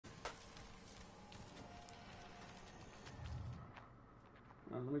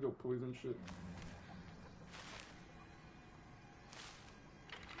Alright, let me go poison shit.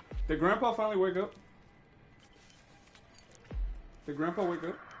 Did Grandpa finally wake up? Did Grandpa wake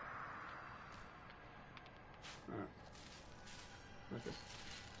up? Alright. Okay.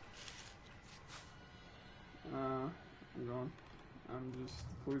 I'm going. I'm just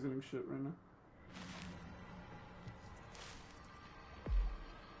poisoning shit right now.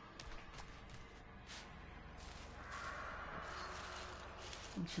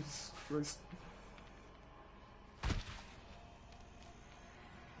 Jesus Christ. I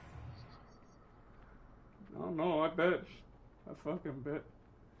don't know, I bet. I fucking bet.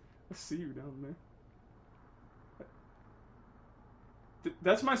 I see you down there.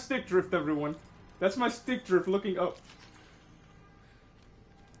 That's my stick drift, everyone. That's my stick drift looking up.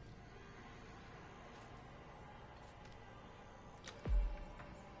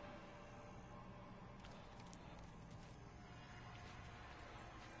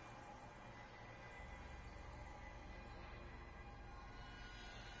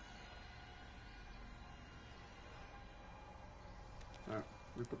 Alright,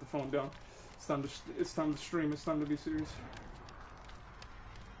 we put the phone down. It's time to stream. It's time to be serious.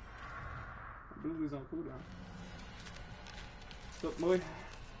 Blue's on cooldown. What's up, boy?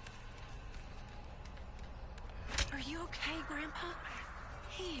 Are you okay, Grandpa?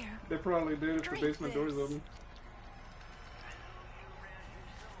 Here. They probably did if the basement door's open.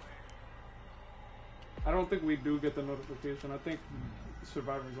 I don't think we do get the notification. I think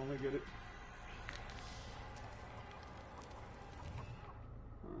survivors only get it.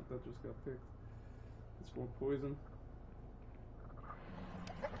 Oh, that just got picked. It's more poison.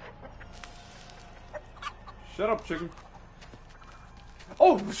 Shut up, chicken.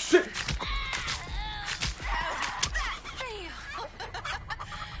 Oh shit!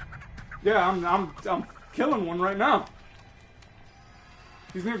 Yeah, I'm killing one right now.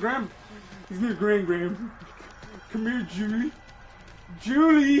 He's near Graham. He's near Graham. Come here, Julie.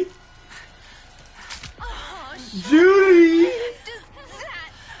 Julie. Oh, Julie. does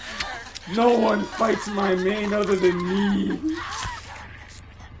that hurt? No one fights my main other than me.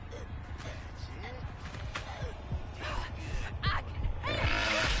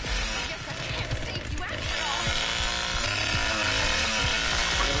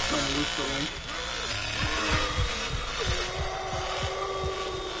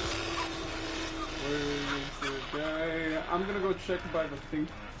 I'm gonna go check by the thing.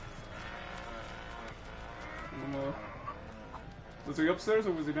 Was he upstairs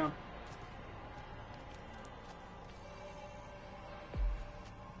or was he down?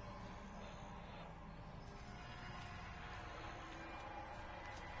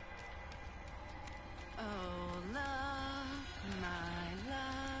 Oh, love, my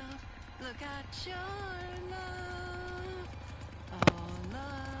love, look at your love. Oh,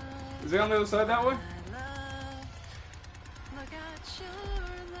 love. Is he on the other side that way?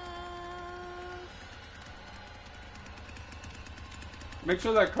 Make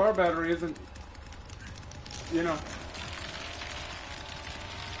sure that car battery isn't, you know.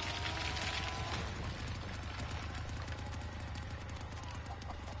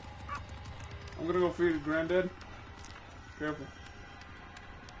 I'm gonna go feed Granddad. Careful.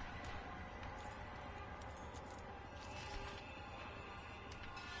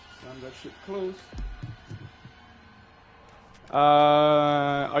 Time that shit close.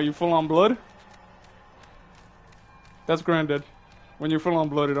 Are you full on blood? That's Granddad. When you're full on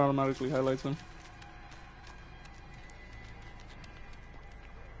blood, it automatically highlights them.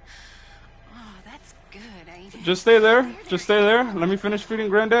 Oh, that's good, ain't it? Just stay there. Just stay there. Let me finish feeding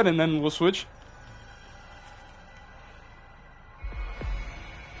Granddad, and then we'll switch.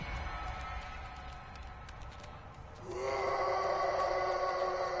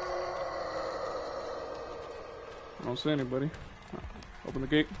 I don't see anybody. Open the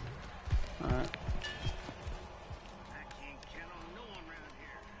gate. Alright.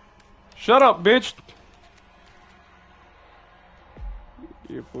 Shut up, bitch!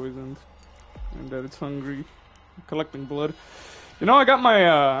 You're poisoned. And that it's hungry. I'm collecting blood. You know, I got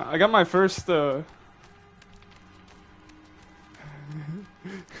my first,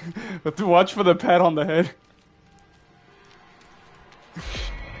 watch for the pat on the head.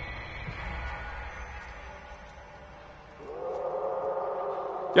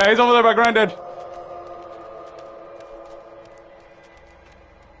 Yeah, he's over there by Granddad.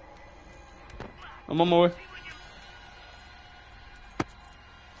 I'm on my way.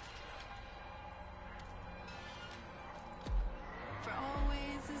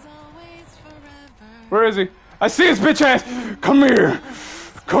 Where is he? I see his bitch ass! Come here!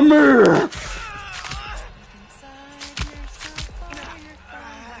 Come here!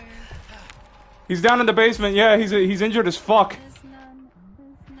 He's down in the basement. Yeah, he's injured as fuck.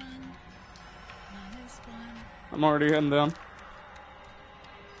 I'm already heading down.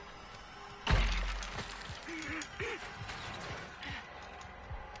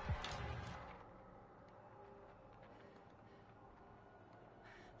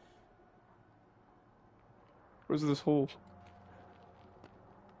 Where's this hole?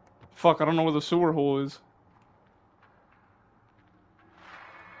 Fuck, I don't know where the sewer hole is.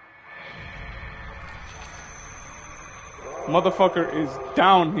 Motherfucker is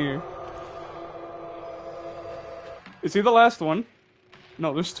down here. Is he the last one?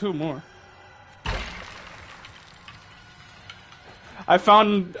 No, there's two more. I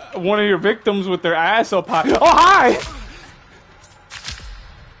found one of your victims with their ass up high. Oh, hi!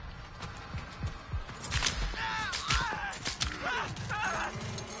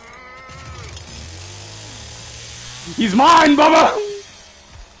 He's mine, Bubba!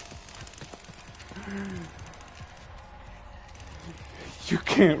 You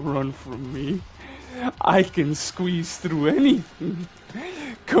can't run from me. I can squeeze through anything.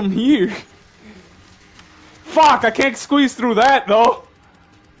 Come here. Fuck, I can't squeeze through that, though.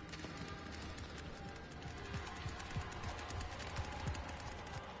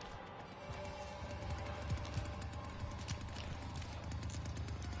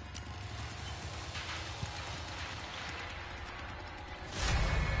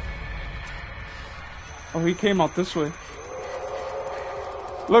 Oh, he came out this way.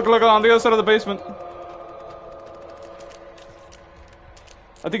 Look, on the other side of the basement.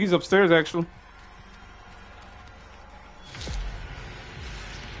 I think he's upstairs, actually.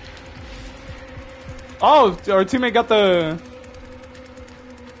 Oh, our teammate got the...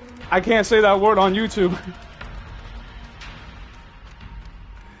 I can't say that word on YouTube.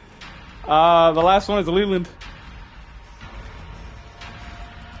 The last one is Leland.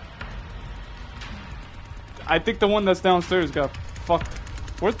 I think the one that's downstairs got fucked.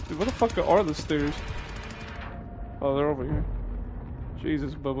 Where the fuck are the stairs? Oh, they're over here.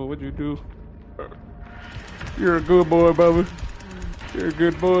 Jesus, Bubba, what'd you do? You're a good boy, Bubba. You're a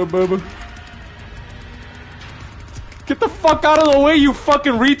good boy, Bubba. Get the fuck out of the way, you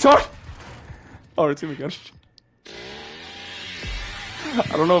fucking retard! Oh, it's gonna get it.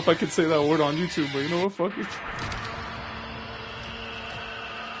 I don't know if I can say that word on YouTube, but you know what? Fuck it.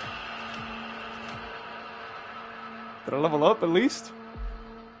 Did I level up at least?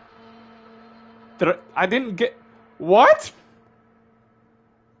 I didn't get... What?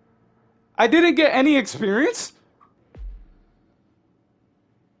 I didn't get any experience?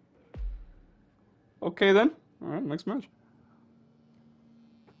 Okay then. Alright, next match.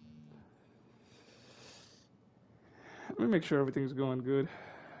 Let me make sure everything's going good.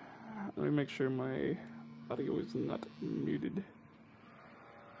 Let me make sure my audio is not muted.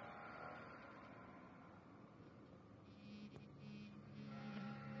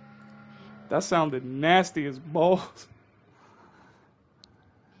 That sounded nasty as balls.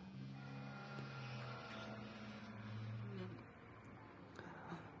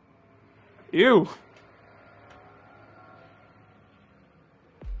 Ew.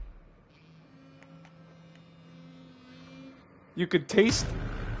 You could taste.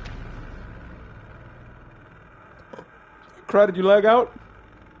 Cry, did you lag out?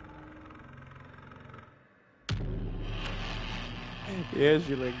 Yes,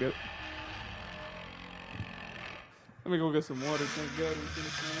 you lagged out. Let me go get some water. Thank God I'm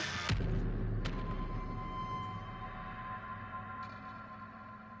finished.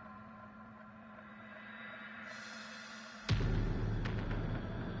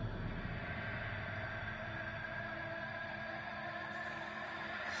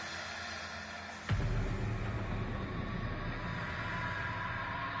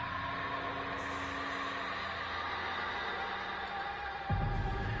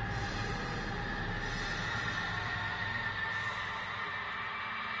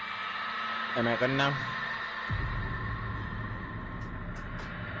 Am I good now?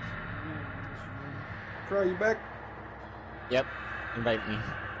 Cry, you back? Yep. Invite me.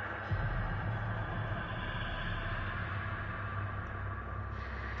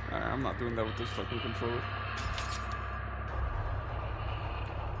 I'm not doing that with this fucking controller.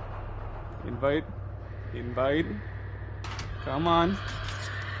 Invite. Invite. Come on.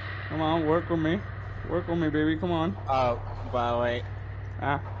 Come on, work with me. Work with me, baby. Come on. Oh, well, wait.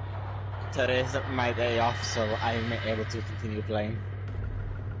 Ah. Today is my day off, so I'm able to continue playing.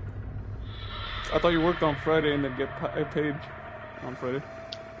 I thought you worked on Friday and then get paid on Friday.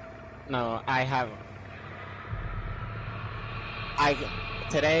 No,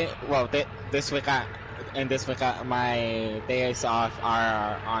 today, well, this week in this week, my days off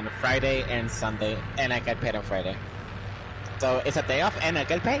are on Friday and Sunday, and I get paid on Friday. So it's a day off, and I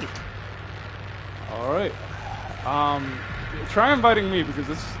get paid. All right. Try inviting me because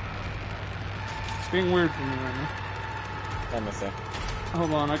it's being weird for me right now. Let me see.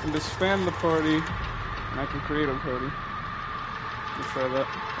 Hold on, I can disband the party, and I can create a party. Let's try that.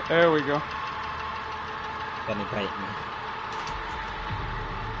 There we go. Then invite me.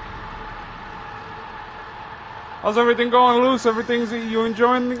 How's everything going, Luce? Everything's you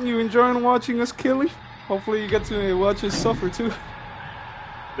enjoying watching us kill it? Hopefully you get to watch us suffer too.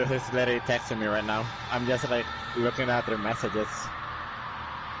 This is literally texting me right now. I'm just like looking at their messages.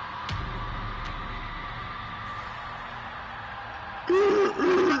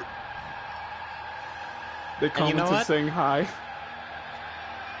 They commented saying hi.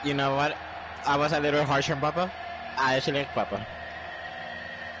 You know what? I was a little harsh on Bubba. I actually like Bubba.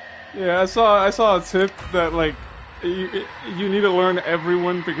 Yeah, I saw a tip that like you need to learn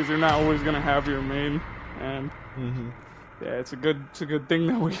everyone because you're not always gonna have your main, and yeah, it's a good thing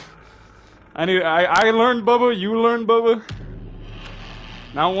that we. I learned Bubba, you learned Bubba.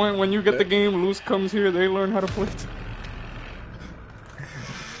 Now when you get the game, Luz comes here, they learn how to play it.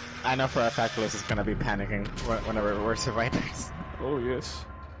 I know for a fact Luz is gonna be panicking whenever we're survivors. Oh yes,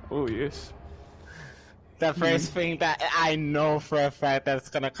 oh yes. The first thing that I know for a fact that's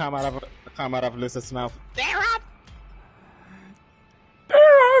gonna come out of Luz's mouth. Darren!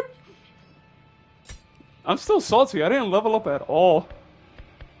 I'm still salty. I didn't level up at all.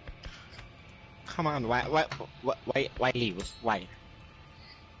 Come on, why leave? Why?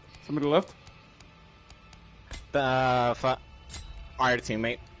 Somebody left? Our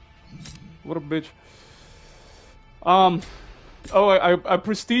teammate. What a bitch. Oh, I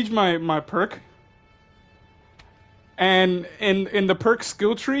prestige my perk. And in the perk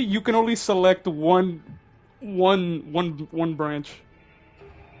skill tree, you can only select one branch.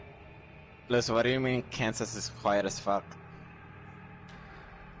 Liz, what do you mean Kansas is quiet as fuck?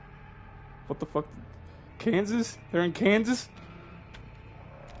 What the fuck? Kansas? They're in Kansas?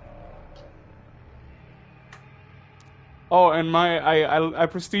 Oh, and I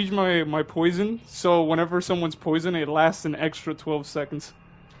prestige my poison, so whenever someone's poisoned, it lasts an extra 12 seconds.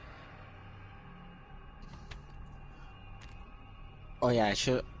 Oh yeah, I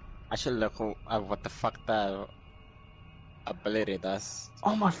should look at what the fuck the ability does.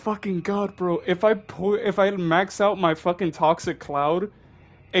 Oh my fucking god, bro! If I max out my fucking toxic cloud,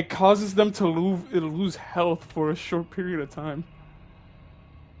 it causes them to lose health for a short period of time.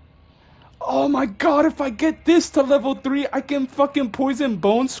 Oh my god! If I get this to level 3, I can fucking poison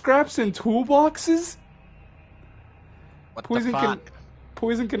bone scraps in toolboxes. What the fuck?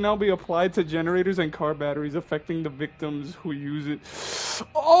 Poison can now be applied to generators and car batteries, affecting the victims who use it.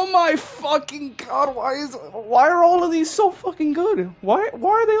 Oh my fucking god, why are all of these so fucking good? Why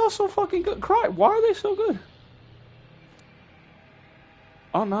are they all so fucking good? Why are they so good?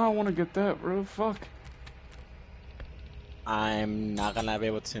 Oh, now I want to get that, bro. Fuck. I'm not gonna be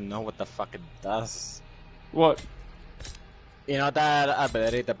able to know what the fuck it does. What? You know that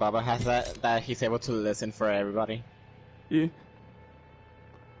ability that Bubba has that he's able to listen for everybody? Yeah.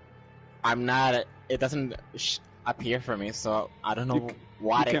 I'm not. It doesn't appear for me, so I don't know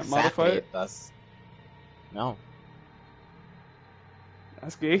what exactly it does. No.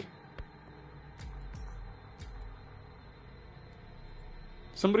 That's gay.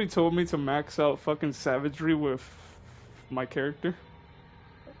 Somebody told me to max out fucking savagery with my character.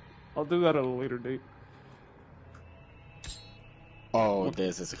 I'll do that at a later date. Oh,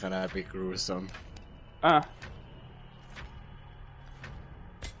 this is gonna be gruesome. Ah.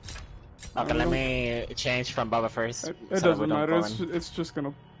 Okay, let me change from Bubba first. It doesn't matter, it's just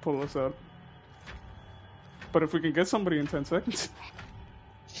gonna pull us out. But if we can get somebody in 10 seconds.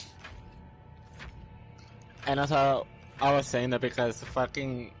 And also, I was saying that because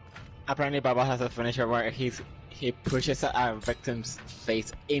fucking... Apparently Bubba has a finisher where he pushes a victim's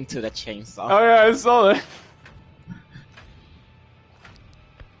face into the chainsaw. Oh yeah, I saw that.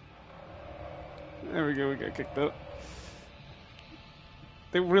 There we go, we got kicked out.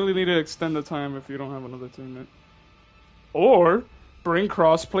 They really need to extend the time if you don't have another teammate. Or bring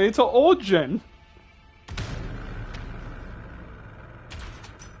crossplay to old gen.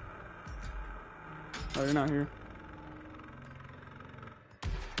 Oh, you're not here.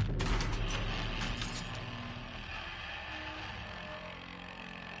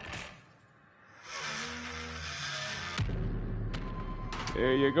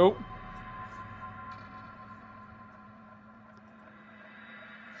 There you go.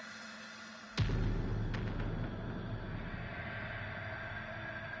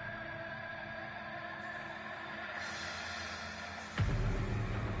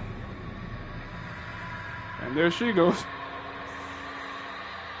 And there she goes.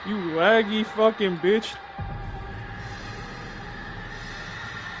 You laggy fucking bitch.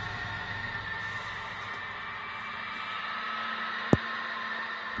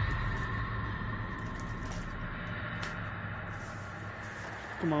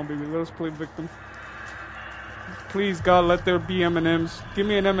 Come on, baby, let us play victim. Please, God, let there be M&Ms. Give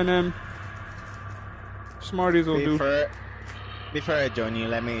me an M&M. Smarties will do. Before I join you,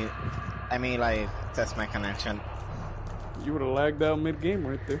 let me like test my connection. You would have lagged out mid-game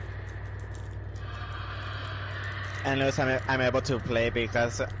right there. Unless I'm able to play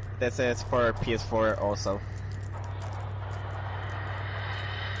because this is for PS4 also.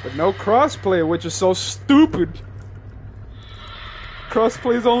 But no crossplay, which is so stupid.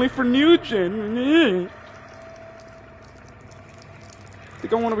 Crossplay is only for new gen. I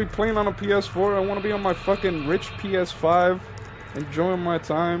think I want to be playing on a PS4. I want to be on my fucking rich PS5, enjoying my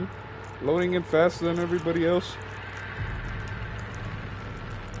time, loading in faster than everybody else.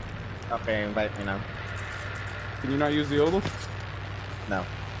 Okay, invite me now. Can you not use the old one? No.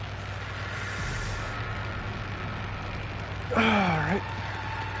 Alright.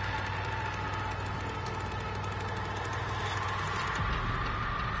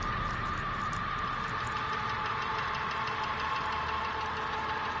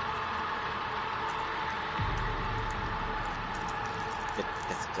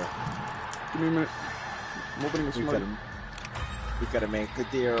 Let's go. Give me a minute. I'm opening a smart. We gotta make the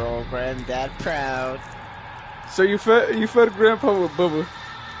dear old granddad proud. So you fed Grandpa with Bubba.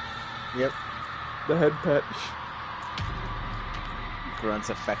 Yep. The head pet. Grunts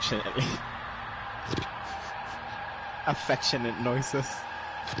affectionately. Affectionate noises.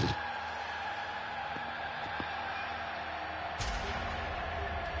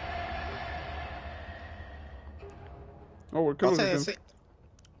 Oh, we're killing Also, again.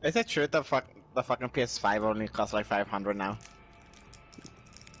 is it true the fucking PS5 only costs like 500 now?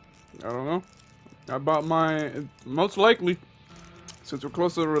 I don't know. I bought mine, most likely, since we're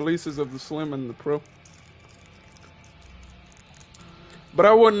close to the releases of the Slim and the Pro. But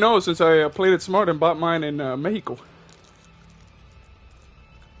I wouldn't know since I played it smart and bought mine in Mexico.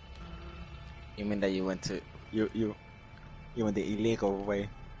 You mean that you went to you went the illegal way?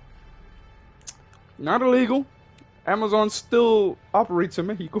 Not illegal. Amazon still operates in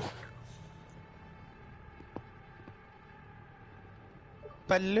Mexico.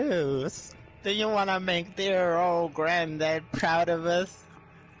 But Luz, do you wanna make dear old granddad proud of us,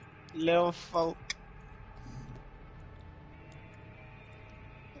 little folk?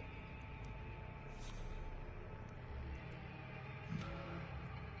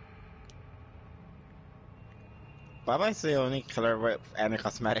 Bubba's the only killer with any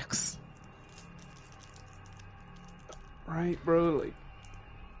cosmetics. Right, bro. Like,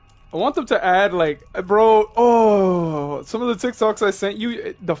 I want them to add, like, bro. Oh, some of the TikToks I sent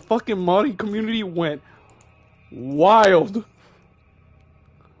you, the fucking modding community went wild.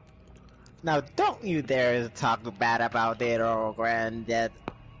 Now, don't you dare talk bad about dear old granddad.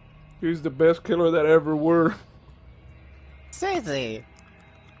 He's the best killer that ever were. Seriously,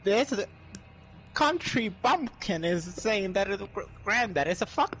 this country bumpkin is saying that granddad is a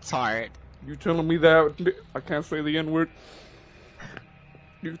fucktard. You telling me that? I can't say the N-word.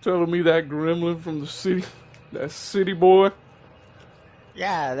 You telling me that gremlin from the city? That city boy?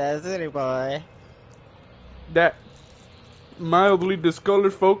 Yeah, that city boy. That mildly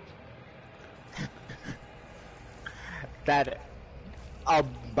discolored folk? That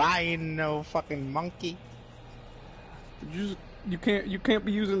albino fucking monkey. You can't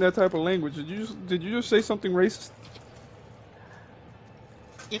be using that type of language. Did you just say something racist?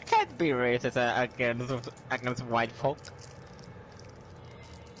 You can't be racist against white folk.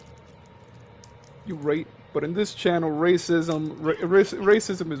 You right, but in this channel, racism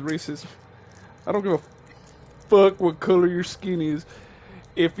is racism. I don't give a fuck what color your skin is.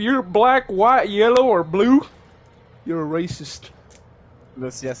 If you're black, white, yellow, or blue, you're a racist.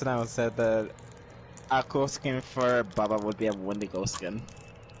 Lucy just now said that a cool skin for Bubba would be a Wendigo skin.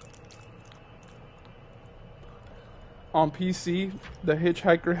 On PC, the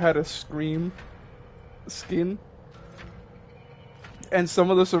Hitchhiker had a Scream skin, and some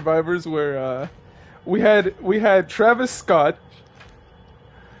of the survivors were. We had Travis Scott,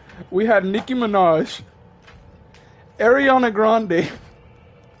 we had Nicki Minaj, Ariana Grande,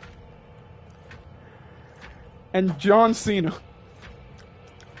 and John Cena.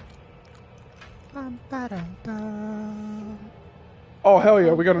 Oh hell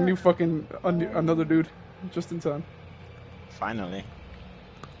yeah, we got a new fucking another dude just in time. Finally.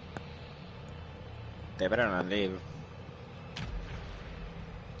 They better not leave.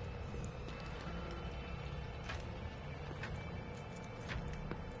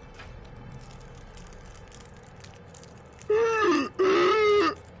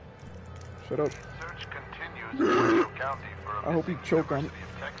 Shut up. Search continues in Orange County for a I hope he choke on it. University of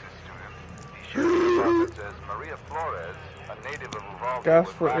Texas student. The sheriff's department says Maria Flores, a native of Uvalde, Gas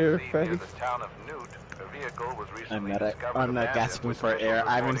was for last air, seen near fatty. the town of Newt. Her vehicle was recently I'm discovered not abandoned gasping with for officials air.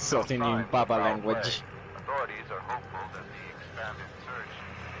 I'm reporting insulting no in signs of Baba foul language. play. Authorities are hopeful that the expanded search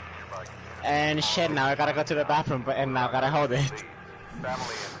in nearby communities And shit, now I gotta go to the bathroom, and now I gotta hold it.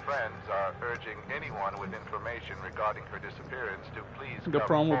 Family and friends are urging anyone with information regarding her disappearance to please The come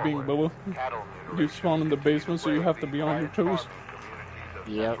problem with being forward. Bubba, Cattle you spawn in the basement, so you have to the be on your quiet toes. farming communities of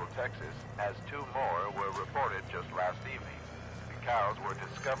Yep. Central Texas, as 2 more were reported just last evening. The cows were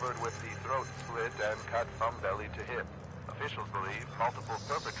discovered with the throat slit and cut from belly to hip. Officials believe multiple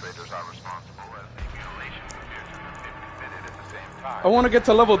perpetrators are responsible, as the mutilations appear to have been committed at the same time. I want to get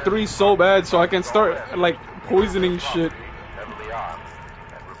to level 3 so bad so I can start, like, poisoning shit. Heavily armed,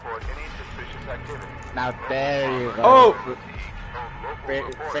 and report any suspicious activity. Now there you go. Oh!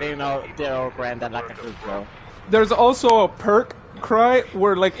 Fitting out their old granddad like a good girl. There's also a perk cry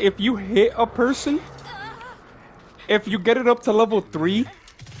where, like, if you hit a person, if you get it up to level 3,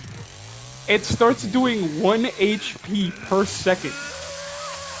 it starts doing 1 HP per second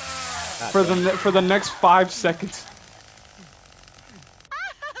for the next 5 seconds.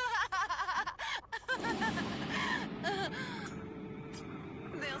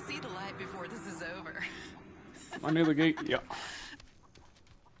 They'll see the light before this is over. Am I near the gate? Yeah.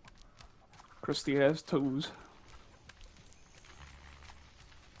 Crusty ass toes.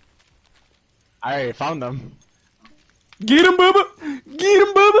 I already found them. Get him, Bubba! Get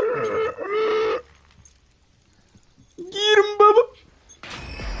him, Bubba! Get him, Bubba!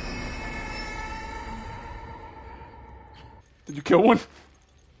 Did you kill one?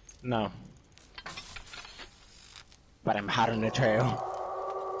 No. But I'm hot on the trail.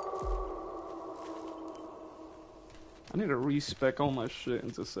 I need to respec all my shit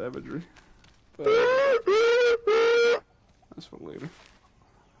into savagery. But that's for later.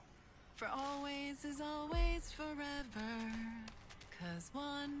 For always is always forever. 'Cause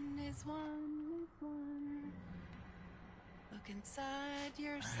one is one is one. Look inside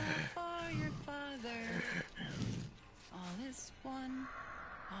yourself for your father. All is one.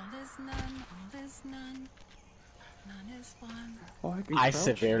 All is none. All is none. None is one. Oh, I can I crouch?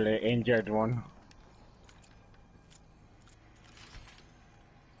 severely injured one.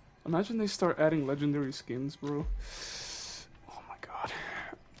 Imagine they start adding legendary skins, bro. Oh my god.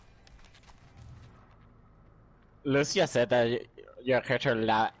 Lucia said that your character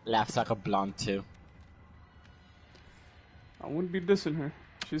laughs like a blonde too. I wouldn't be dissing her.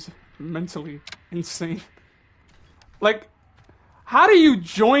 She's mentally insane. Like, how do you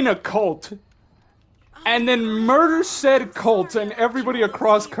join a cult and then murder said cult and everybody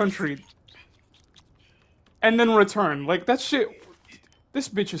across country and then return? Like, that shit. This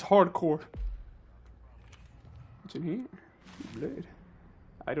bitch is hardcore. What's in here? Blood.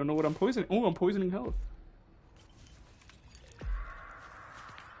 I don't know what I'm poisoning. Oh, I'm poisoning health.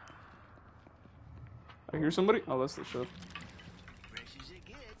 I hear somebody. Oh, that's the shot.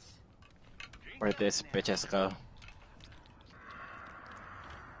 Where'd this bitches go?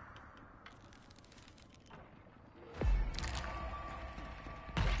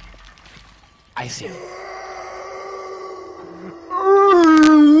 I see him.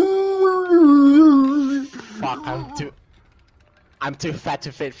 Fuck, I'm too fat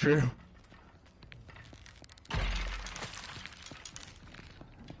to fit through.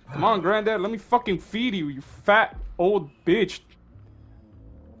 Come on, granddad, let me fucking feed you, you fat old bitch.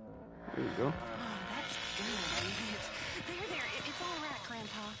 There you go. Oh, that's good. There. It's all right,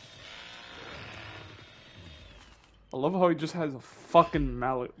 Grandpa. I love how he just has a fucking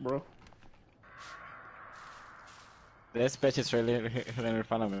mallet, bro. This bitch is really in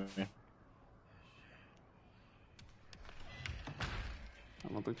front of me.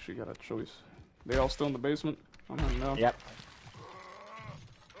 I don't think she got a choice. They all still in the basement? I'm heading down. Yep.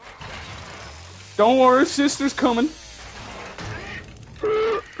 Don't worry, sister's coming.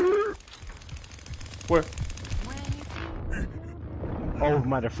 Where? Oh,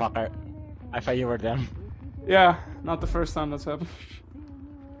 motherfucker. I thought you were them. Yeah, not the first time that's happened.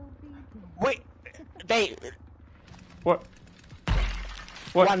 Wait, they... What?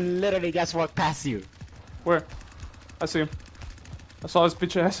 What? One literally just walked past you. Where? I see him. I saw his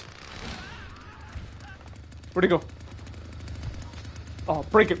bitch ass. Where'd he go? Oh,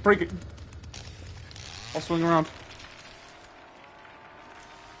 break it, break it. I'll swing around.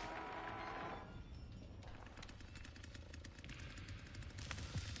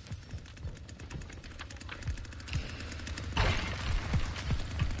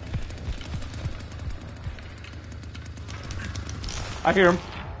 I hear him.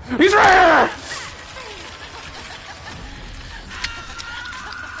 He's right here!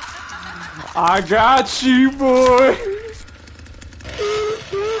 I got you, boy.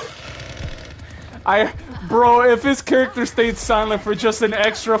 Bro, if his character stayed silent for just an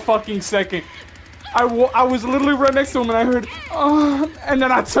extra fucking second, I was literally right next to him and I heard, and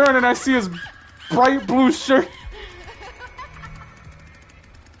then I turn and I see his bright blue shirt.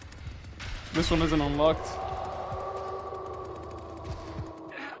 This one isn't unlocked.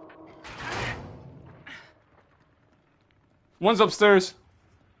 One's upstairs.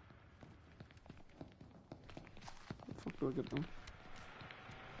 Fuck, do I get them?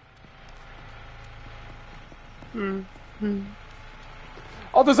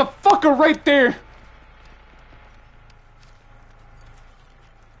 Oh, there's a fucker right there!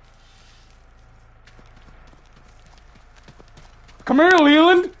 Come here,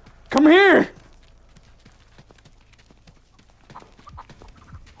 Leland! Come here!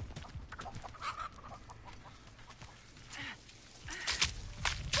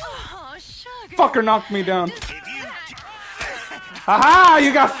 Oh, sugar. Fucker knocked me down. Haha!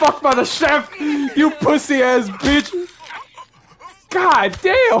 You got fucked by the chef! You pussy ass bitch! God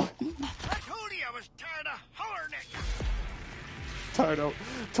damn! I told you I was tired of hollering at you.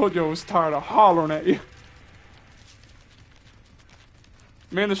 Told you I was tired of hollering at you.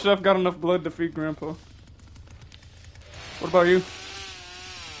 Me and the chef got enough blood to feed Grandpa. What about you?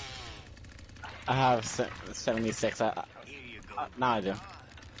 I have 76. Now I do.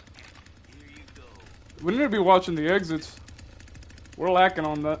 We need to be watching the exits. We're lacking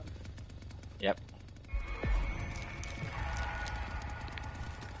on that. Yep.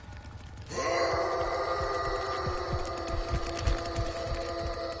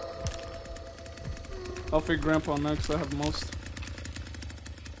 I'll feed Grandpa next. I have most.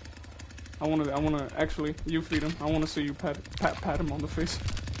 I wanna actually, you feed him. I wanna see you pat him on the face.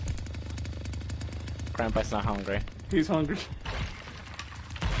 Grandpa's not hungry. He's hungry.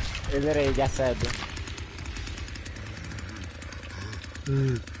 He literally just said.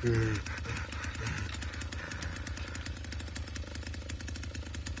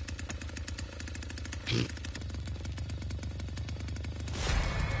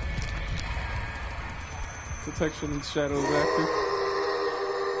 Detection and shadows active.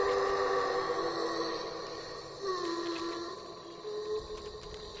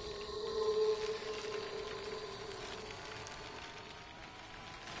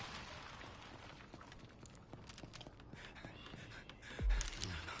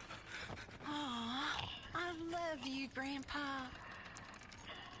 I love you, Grandpa.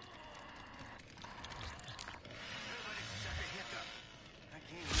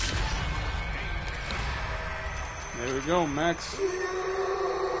 There we go, Max.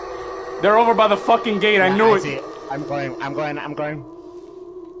 They're over by the fucking gate. Yeah, I knew it. see it. I'm going.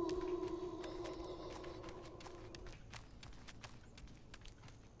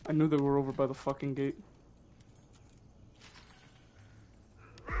 I knew they were over by the fucking gate.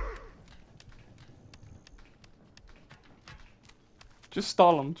 Just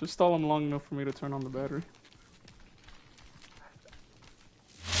stall them. Just stall them long enough for me to turn on the battery.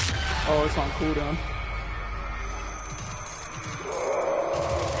 Oh, it's on cooldown.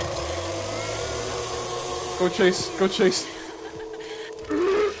 Go chase. Go chase.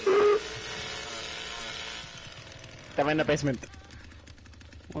 They're in the basement.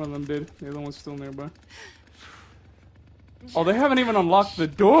 One of them did. The other one's still nearby. Oh, they haven't even unlocked the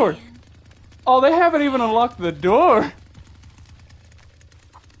door. Oh, they haven't even unlocked the door.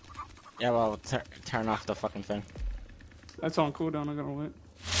 Yeah, well, turn off the fucking thing. That's on cooldown. I gotta wait.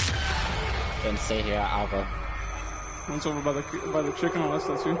 Then stay here. I'll go. One's over by the chicken, unless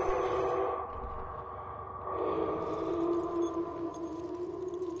that's you.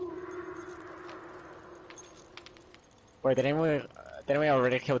 Wait, didn't we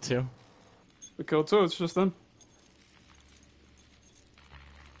already kill two? We killed two. It's just them.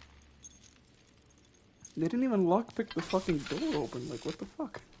 They didn't even lockpick the fucking door open. Like, what the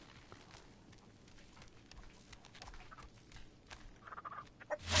fuck?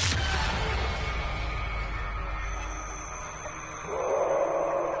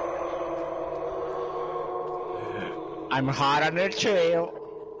 I'm hot on the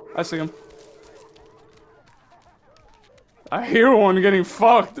trail. I see him. I hear one getting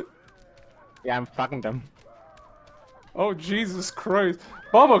fucked. Yeah, I'm fucking them. Oh, Jesus Christ.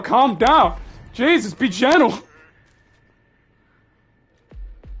 Bubba, calm down. Jesus, be gentle.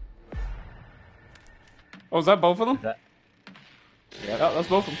 Oh, is that both of them? Yeah, Yeah, that's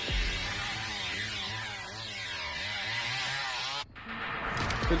both of them.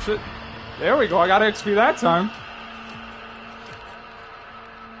 Good shit. There we go. I got XP that time.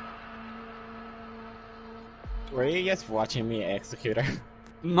 Were you just watching me execute her?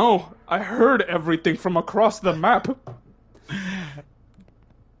 No, I heard everything from across the map.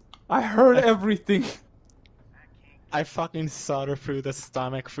 I heard everything. I fucking saw her through the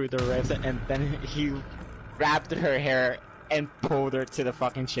stomach, through the ribs, and then he grabbed her hair and pulled her to the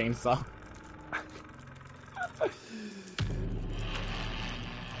fucking chainsaw.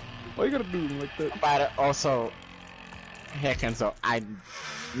 Why you gotta do him like that? But also, hey Kenzo, I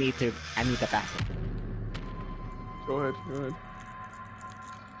need the backup. Go ahead, go ahead.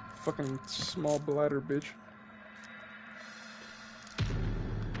 Fucking small bladder bitch.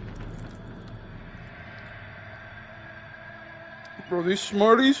 Bro, these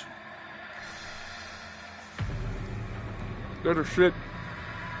Smarties, they're the shit.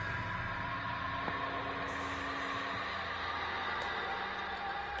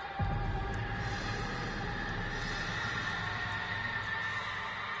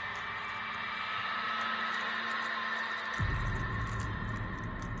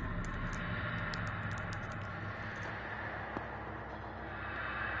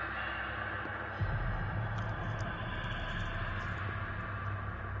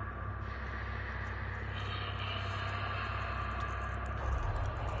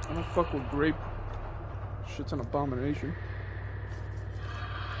 I don't fuck with grape. Shit's an abomination.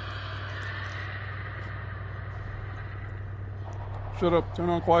 Shut up. Turn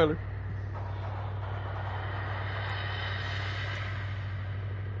on quietly.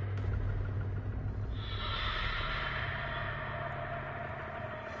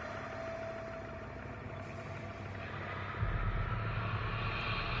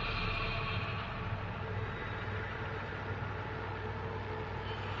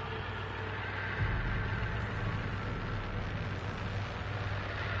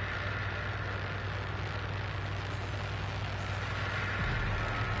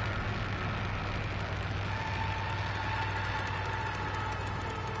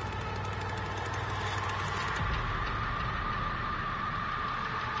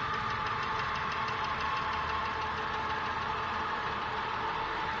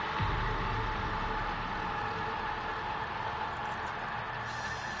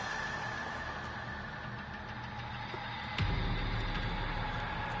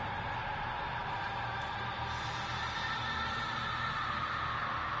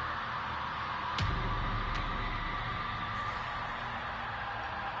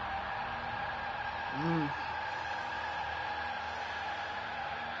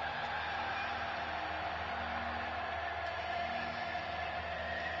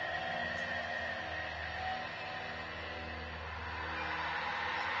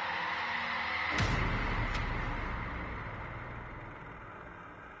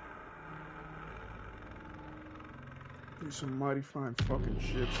 These some mighty fine fucking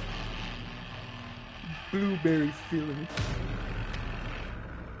chips. Blueberry filling.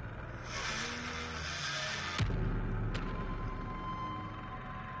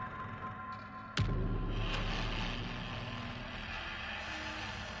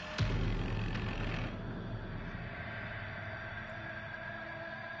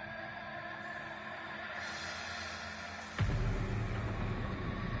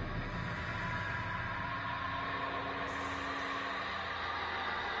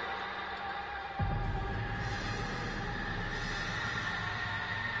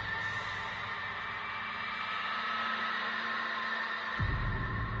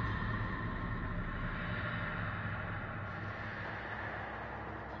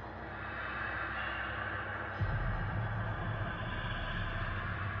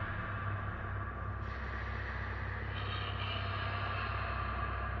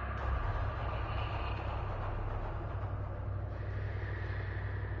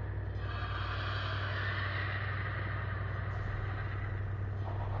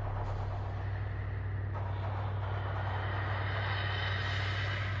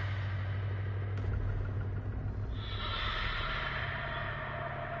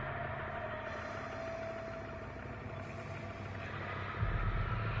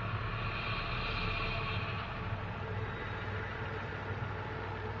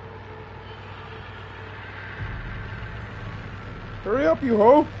 Hurry up, you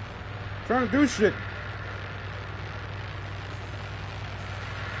hoe! I'm trying to do shit.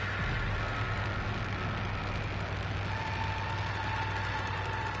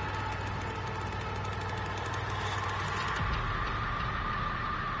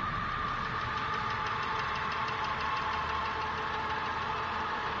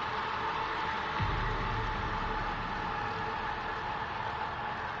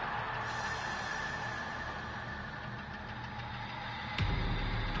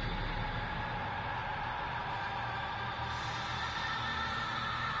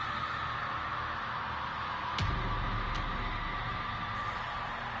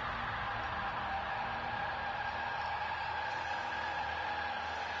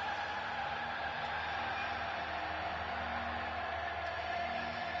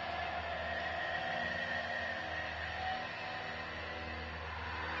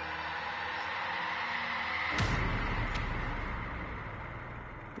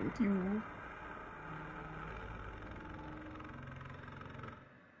 Thank you.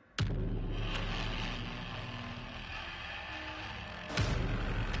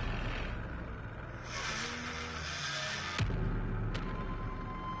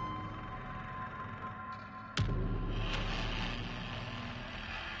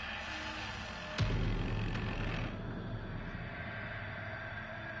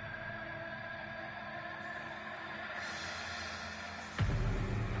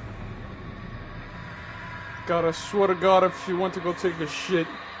 God, I swear to God, if she went to go take a shit.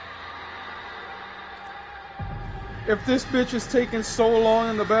 If this bitch is taking so long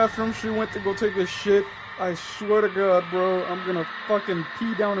in the bathroom, she went to go take a shit. I swear to God, bro, I'm gonna fucking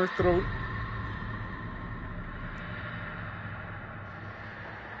pee down her throat.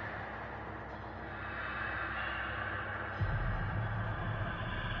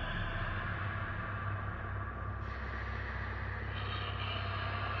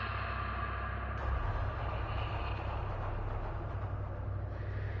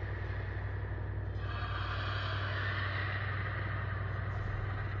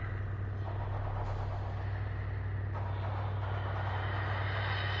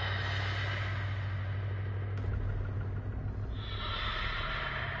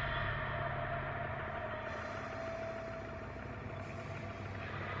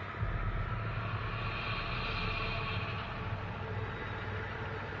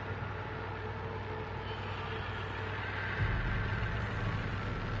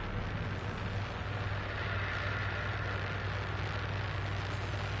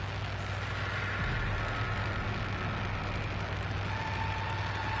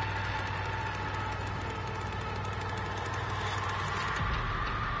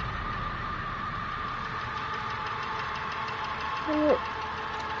 Oh,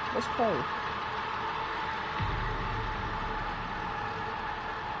 let's call her.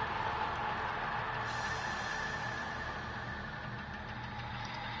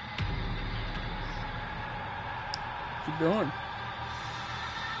 What you doing?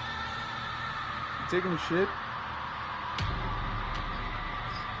 You taking a shit?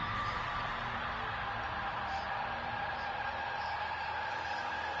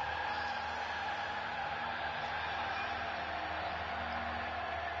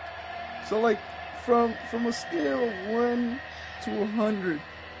 So like, from a scale of 1 to 100,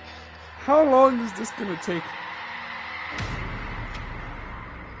 how long is this gonna take?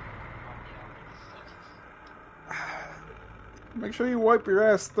 Make sure you wipe your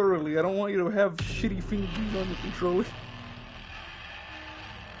ass thoroughly. I don't want you to have shitty fingers on the controller.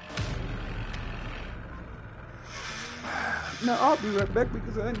 Now I'll be right back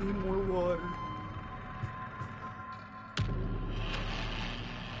because I need more water.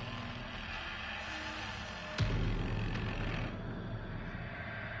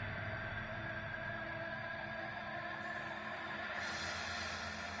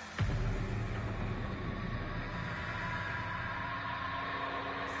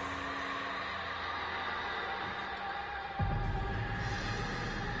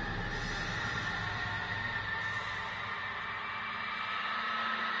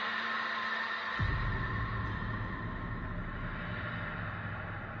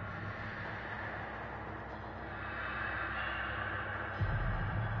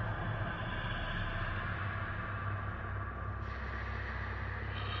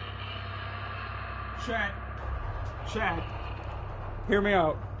 Chad, hear me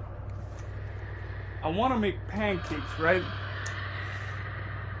out. I want to make pancakes, right?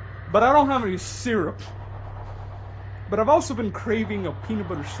 But I don't have any syrup. But I've also been craving a peanut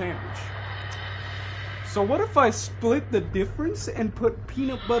butter sandwich. So what if I split the difference and put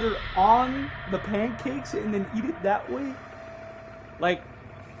peanut butter on the pancakes and then eat it that way? Like,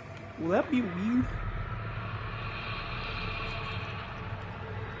 will that be weird?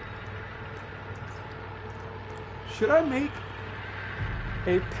 Should I make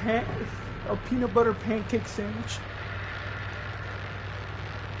a peanut butter pancake sandwich?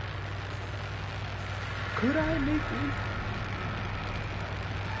 Could I make one?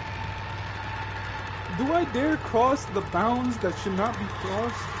 Do I dare cross the bounds that should not be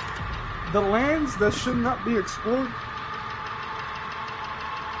crossed? The lands that should not be explored?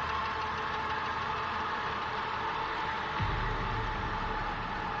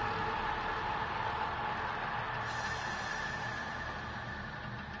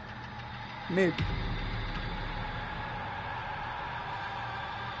 Maybe.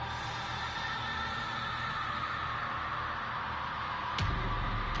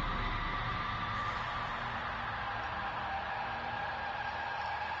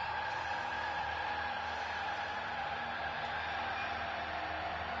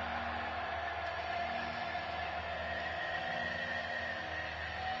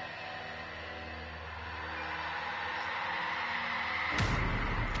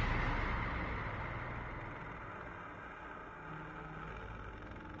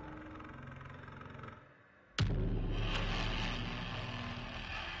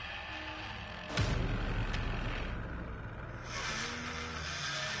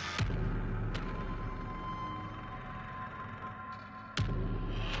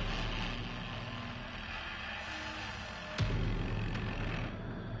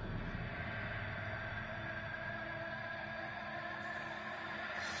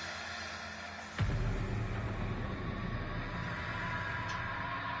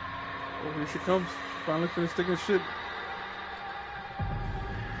 Oh, here she comes. Finally finished taking a shit.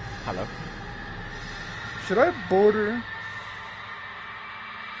 Hello. Should I border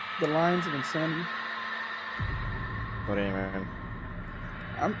the lines of insanity? What do you mean?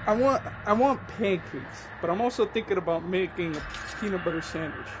 I want pancakes, but I'm also thinking about making a peanut butter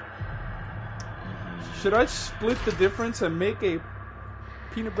sandwich. Should I split the difference and make a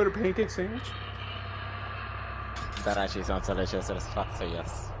peanut butter pancake sandwich? That actually sounds delicious as fuck, so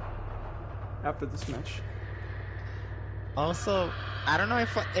yes. After this match. Also, I don't know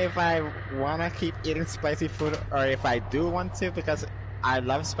if I wanna keep eating spicy food or if I do want to because I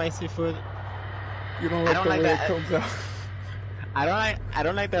love spicy food. You don't like the way it comes out. I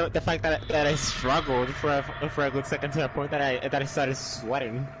don't like the fact that I struggled for a good second to the point that I started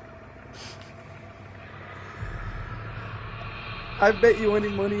sweating. I bet you any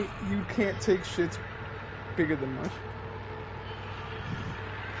money you can't take shits bigger than mine.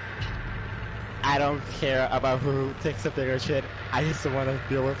 I don't care about who takes a bigger shit. I just want to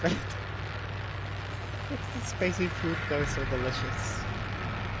deal with it. The spicy food though is so delicious.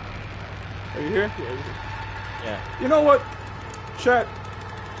 Are you here? Yeah, you're here. Yeah. You know what? Chat.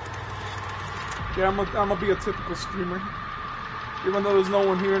 Yeah, I'm gonna be a typical streamer. Even though there's no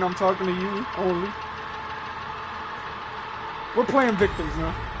one here and I'm talking to you only. We're playing victims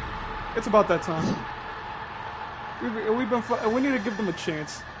now. It's about that time. We need to give them a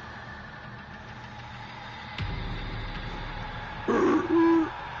chance.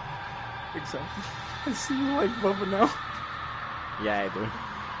 Exactly. I see you like Bubba now. Yeah, I do.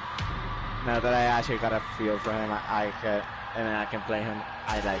 Now that I actually got a feel for him, I can play him.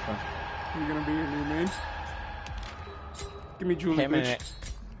 I like him. You're gonna be your new main. Give me Julie, bitch.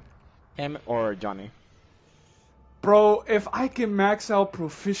 Him or Johnny. Bro, if I can max out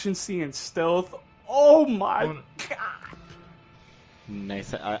proficiency and stealth, oh my god!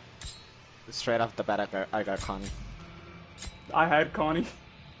 Nice. Straight off the bat, I got Connie. I had Connie.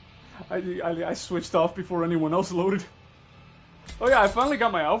 I switched off before anyone else loaded. Oh yeah, I finally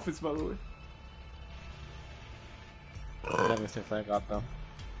got my outfits, by the way. Let me see if I got them.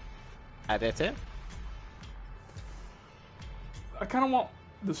 I did it? I kind of want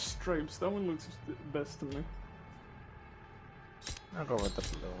the stripes. That one looks best to me. I'll go with the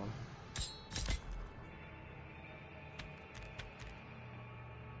blue one.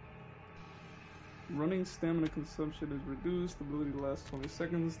 Running stamina consumption is reduced. Ability lasts 20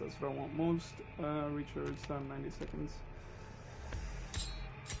 seconds. That's what I want most. Recharge time 90 seconds.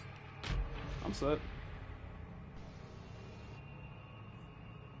 I'm set.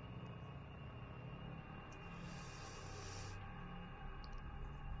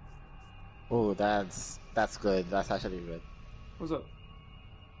 Oh, that's good. That's actually good. What's up?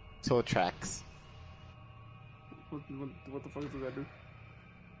 2 tracks. What the fuck does that do?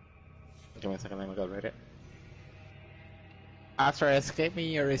 Give me a second, let me go read it. After escaping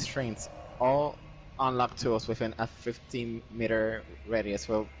your restraints, all unlocked tools within a 15-meter radius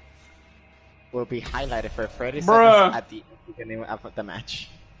will be highlighted for 30 seconds at the beginning of the match.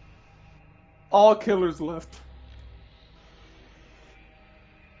 All killers left.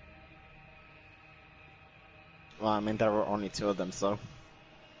 Well, I mean, there were only 2 of them, so...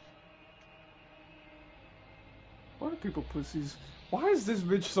 Why are people pussies? Why is this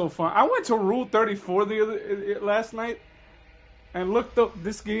bitch so fun? I went to Rule 34 last night and looked up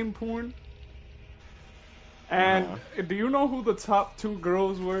this game porn. And do you know who the top 2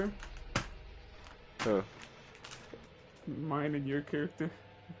 girls were? Who? Mine and your character.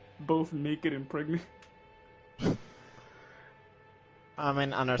 Both naked and pregnant. I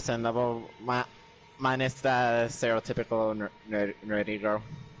mean, understandable. Mine is the stereotypical nerdy girl.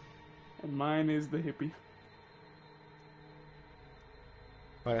 And mine is the hippie.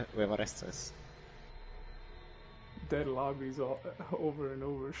 What is this? Dead lobbies all over and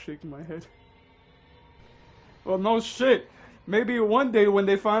over, shaking my head. Well, no shit. Maybe one day when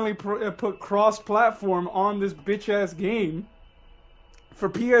they finally put cross-platform on this bitch-ass game for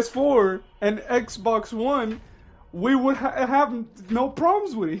PS4 and Xbox One, we would have no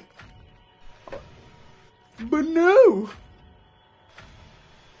problems with it. But no!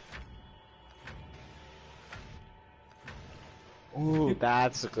 Ooh,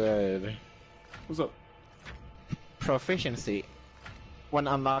 that's good. What's up? Proficiency. When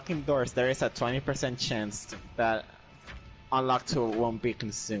unlocking doors, there is a 20% chance that unlocked tool won't be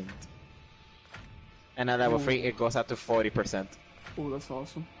consumed. And at level 3, it goes up to 40%. Oh, that's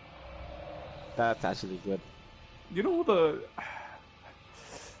awesome. That's actually good. You know who the...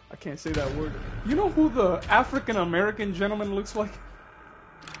 I can't say that word. You know who the African-American gentleman looks like?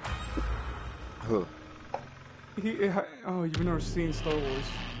 Who? Oh, you've never seen Star Wars.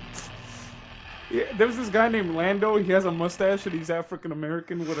 Yeah, there's this guy named Lando. He has a mustache and he's African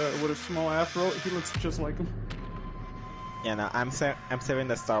American with a small afro. He looks just like him. Yeah, no, I'm saving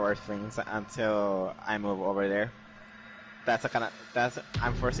the Star Wars things until I move over there.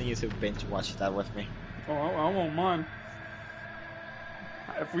 I'm forcing you to binge watch that with me. Oh, I won't mind.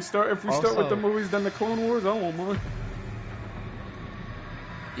 If we start with the Also- movies, then the Clone Wars, I won't mind.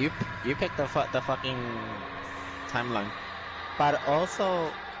 You picked the fucking timeline, but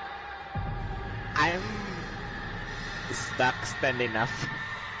also I'm stuck standing up.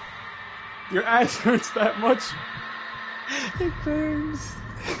 Your ass hurts that much. It burns.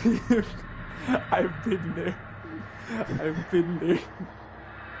 I've been there. I've been there.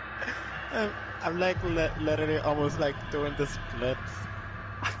 I'm like literally almost like doing the splits.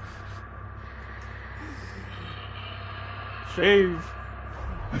 Shave.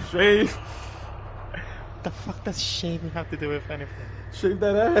 Shave. The fuck does shaving have to do with anything? Shave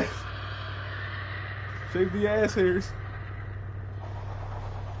that ass. Shave the ass hairs.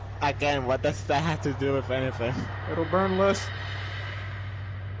 Again, what does that have to do with anything? It'll burn less.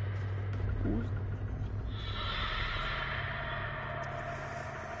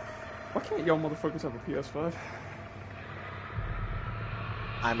 Why can't y'all motherfuckers have a PS5?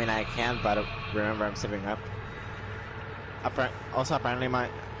 I mean, I can, but remember, I'm saving up. Also, apparently, my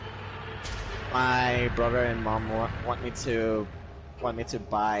brother and mom want me to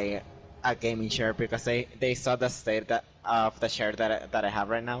buy a gaming chair because they saw the state of the chair that I have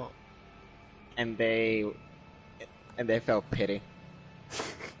right now, and they felt pity.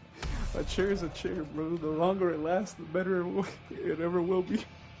 A chair is a chair, bro. The longer it lasts, the better it ever will be.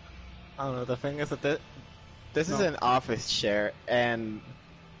 I don't know. The thing is that this is No. an office chair, and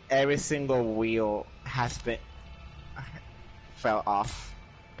every single wheel has been fell off.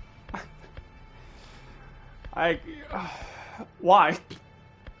 Why?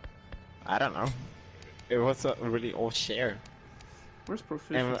 I don't know. It was a really old chair, Where's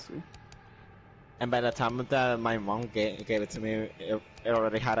proficiency? and by the time that my mom gave it to me, it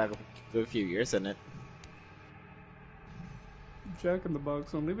already had a good few years in it. Jack in the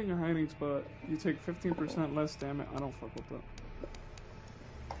Box. On leaving a hiding spot, you take 15% less. Damn it, I don't fuck with that.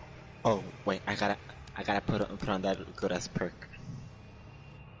 Oh wait, I gotta put on that good ass perk.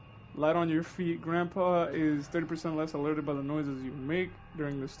 Light on your feet. Grandpa is 30% less alerted by the noises you make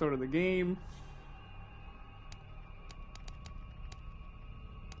during the start of the game.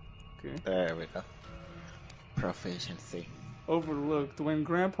 Okay. There we go. Proficiency. Overlooked. When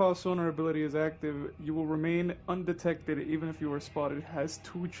Grandpa's sonar ability is active, you will remain undetected even if you are spotted. It has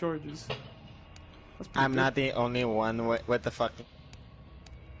 2 charges. That's pretty I'm good. not the only one with the fucking.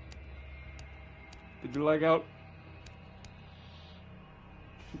 Did you lag out?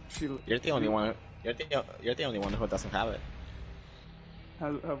 You're the only one. You're the only one who doesn't have it.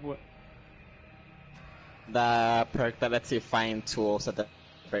 Have what? The perk that lets you find tools at the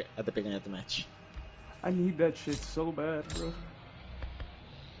beginning of the match. I need that shit so bad, bro.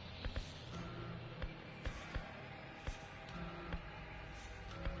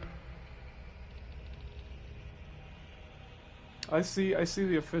 I see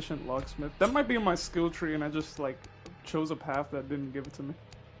the efficient locksmith. That might be in my skill tree and I just like chose a path that didn't give it to me.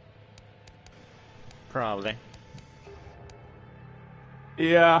 Probably.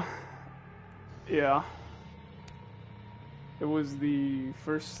 Yeah. Yeah. It was the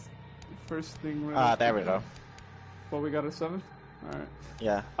first thing right There we go. Well, we got a 7? Alright.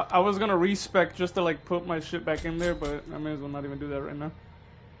 Yeah. I was gonna respec just to like put my shit back in there, but I may as well not even do that right now.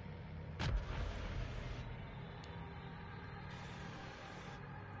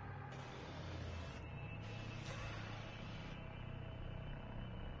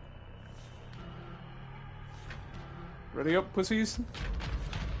 Ready up, pussies?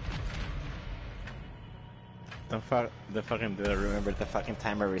 The fucking remember the fucking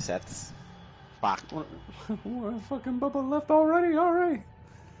timer resets. Fuck. What, fucking Bubba left already? Alright.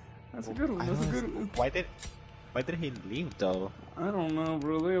 That's a good one. That's a good one. Why did he leave though? I don't know,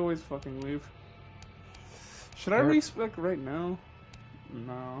 bro. They always fucking leave. Should I You're- respec right now?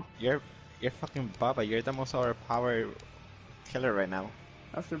 No. You're fucking Bubba. You're the most overpowered killer right now.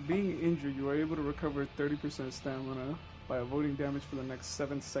 After being injured, you are able to recover 30% stamina by avoiding damage for the next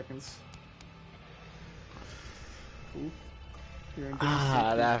 7 seconds. Cool. You're in Ah,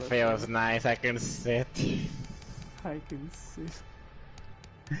 game that safety, feels but- nice. I can sit. I can see.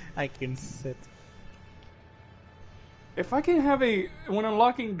 I can sit. If I can have when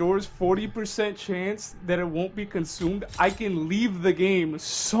unlocking doors, 40% chance that it won't be consumed, I can leave the game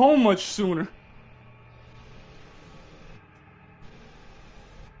so much sooner.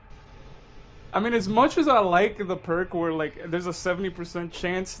 I mean, as much as I like the perk where like there's a 70%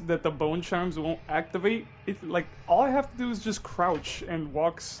 chance that the bone chimes won't activate, it's like all I have to do is just crouch and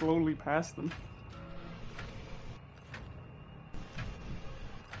walk slowly past them.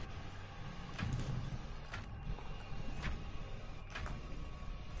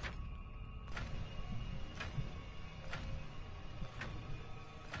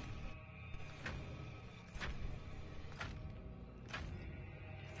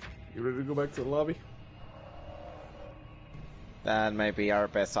 You ready to go back to the lobby? That might be our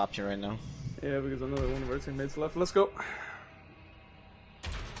best option right now. Yeah, because another one of our teammates left. Let's go.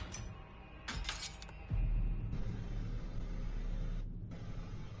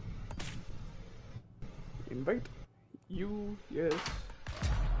 Invite you, yes.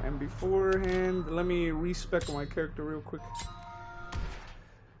 And beforehand, let me respec my character real quick.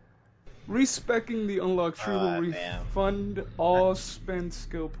 Respecing the unlock tree will Damn. refund all spent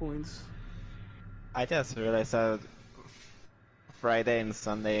skill points. I just realized that Friday and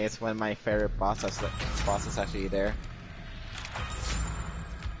Sunday is when my favorite boss is actually there.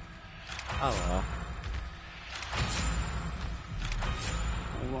 Oh well.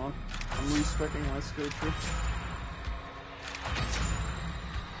 Hold on. I'm respecing my skill tree.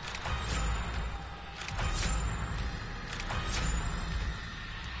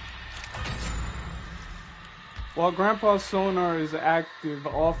 While Grandpa's sonar is active,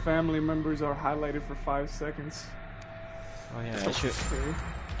 all family members are highlighted for 5 seconds. Oh yeah, I should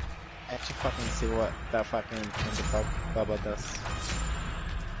fucking see what that fucking bubba does.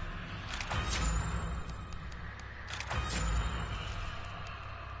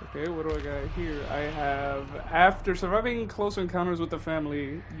 Okay, what do I got here? I have, after surviving close encounters with the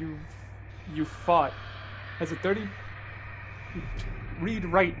family, you fought. Has a 30... Read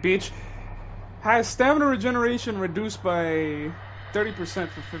right, bitch. Has stamina regeneration reduced by 30%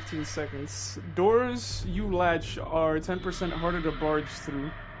 for 15 seconds. Doors you latch are 10% harder to barge through.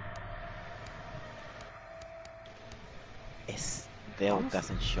 Still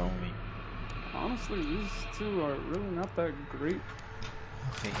doesn't show me. Honestly, these two are really not that great.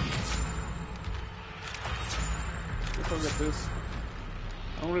 Okay. Let's look at this.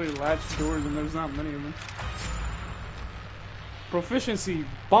 I don't really latch doors and there's not many of them. Proficiency,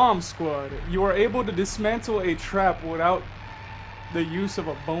 Bomb Squad. You are able to dismantle a trap without the use of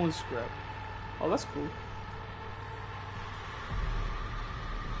a bone scrap. Oh, that's cool.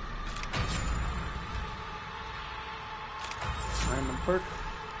 Random perk.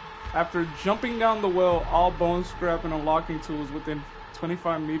 After jumping down the well, all bone scrap and unlocking tools within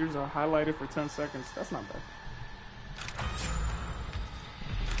 25 meters are highlighted for 10 seconds. That's not bad.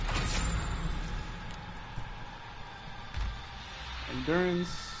 Endurance.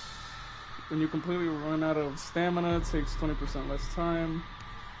 When you completely run out of stamina, it takes 20% less time.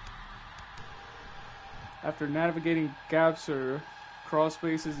 After navigating gaps or crawl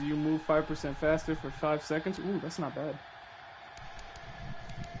spaces, you move 5% faster for 5 seconds. Ooh, that's not bad.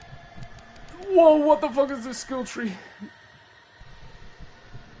 Whoa, what the fuck is this skill tree?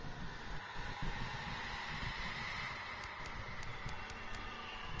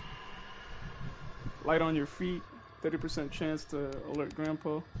 Light on your feet, 30% chance to alert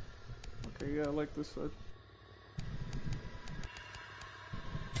Grandpa. Okay, yeah, I like this side.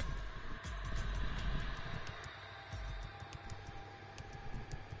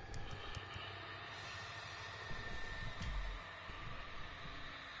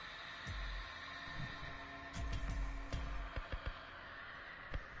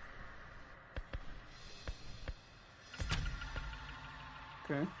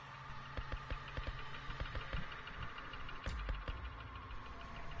 Okay.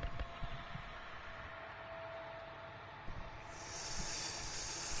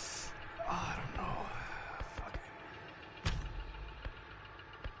 I don't know. Fuck it.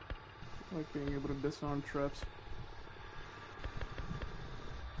 I like being able to disarm traps.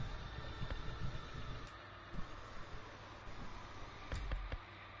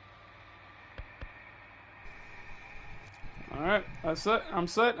 Alright, that's it. I'm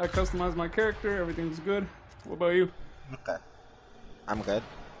set. I customized my character. Everything's good. What about you? Okay. I'm good.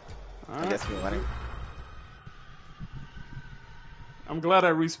 All I guess we're running. I'm glad I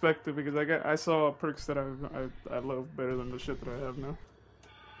respected because I saw perks that I love better than the shit that I have now.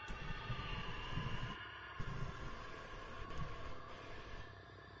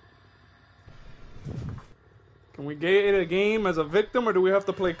 Can we get a game as a victim or do we have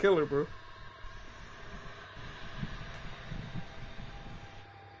to play killer, bro?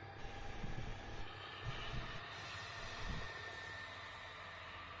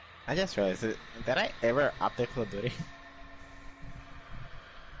 I just realized, did I ever opt for duty?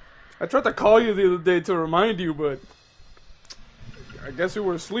 I tried to call you the other day to remind you, but I guess you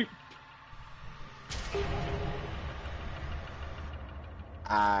were asleep.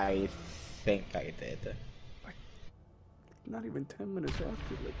 I think I did. Not even 10 minutes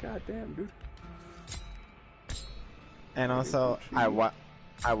after. Like, goddamn, dude. And also, I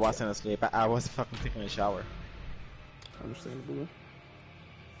wasn't asleep. I was fucking taking a shower. Understandable.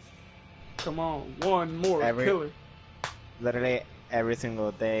 Come on, one more Every- killer. Literally every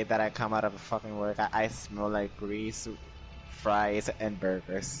single day that I come out of fucking work, I smell like grease, fries, and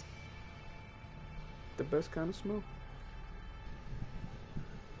burgers. The best kind of smell.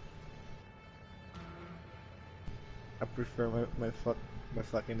 I prefer my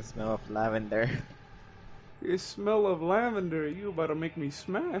fucking smell of lavender. You smell of lavender. You about to make me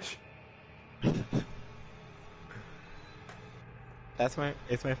smash. It's my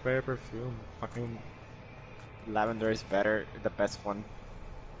favorite perfume. Fucking lavender is better, the best one.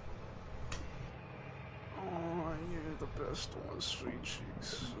 Oh, yeah, the best one, sweet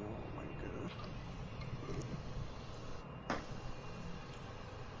cheeks. Oh my god.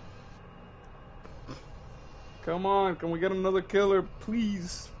 Come on, can we get another killer,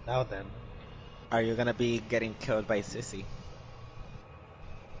 please? Now then, are you gonna be getting killed by Sissy?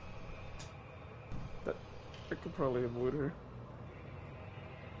 I could probably avoid her.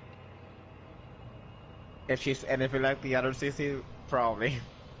 If you like the other Sissy, probably.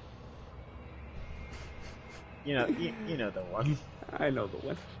 You know the one. I know the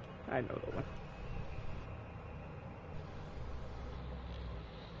one. I know the one.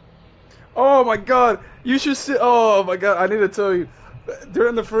 Oh my god, you should see. Oh my god, I need to tell you.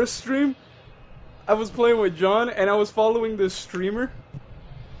 During the first stream, I was playing with John and I was following this streamer,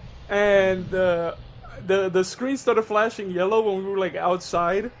 and the screen started flashing yellow when we were like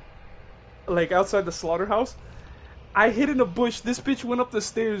outside the slaughterhouse. I hid in a bush. This bitch went up the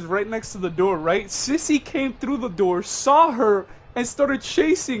stairs right next to the door, right? Sissy came through the door, saw her, and started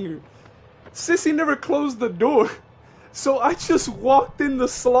chasing her. Sissy never closed the door. So I just walked in the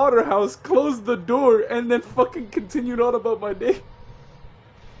slaughterhouse, closed the door, and then fucking continued on about my day.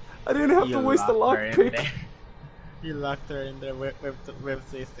 I didn't have to waste a lockpick. You locked her in there with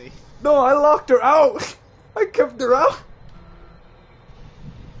Sissy. No, I locked her out. I kept her out.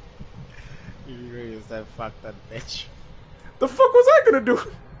 You really said fuck that bitch. The fuck was I gonna do?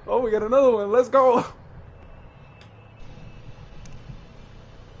 Oh, we got another one. Let's go.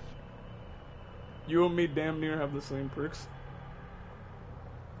 You and me damn near have the same perks.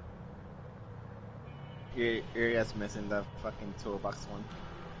 You're just missing the fucking toolbox one.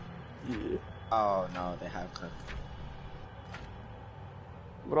 Yeah. Oh no, they have her.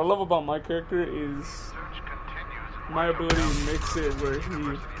 What I love about my character is my ability to mix it where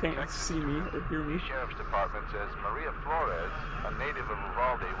he can't see me or hear me. The Sheriff's Department says Maria Flores, a native of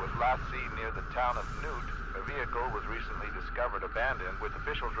Uvalde, was last seen near the town of Newt. Her vehicle was recently discovered abandoned, with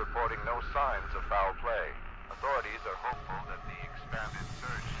officials reporting no signs of foul play. Authorities are hopeful that the expanded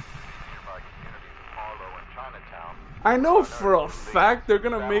search in nearby communities of Harlow and Chinatown. I know for a fact they're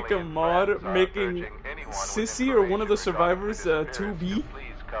gonna make a mod making Sissy or one of the survivors 2B.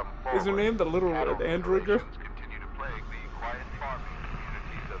 Is her name the little android girl? Continue to plague the quiet farming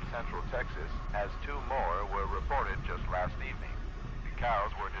communities of central Texas, as 2 more were reported just last evening. The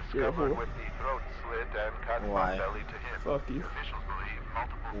cows were discovered with the throat slit and cut from belly to hip. Fuck you. Officials believe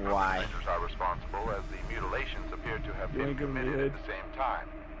multiple perpetrators are responsible, as the mutilations appear to have been committed at the same time.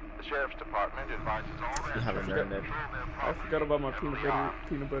 The Sheriff's Department advises all residents to control their I forgot about my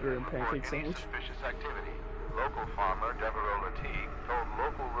peanut butter and pancake sandwich. suspicious activity. Local farmer Devereaux Lateague told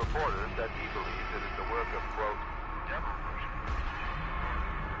local reporters that he believes it is the work of, quote, devil worshippers.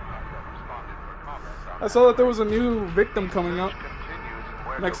 I saw that there was a new victim coming out.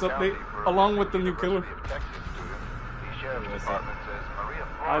 Next update, along with the new killer.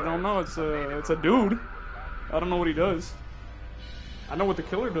 I don't know. It's a dude. I don't know what he does. I know what the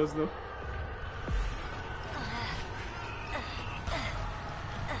killer does though.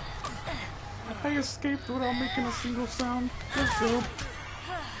 I escaped without making a single sound. Let's go.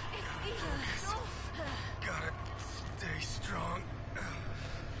 Gotta stay strong.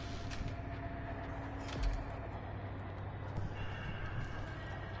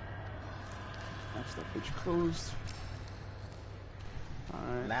 That's that bitch closed.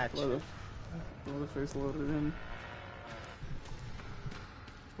 Alright. Latch. Leatherface loaded in.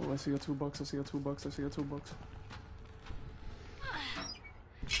 Oh, I see a $2. I see a $2. I see a $2.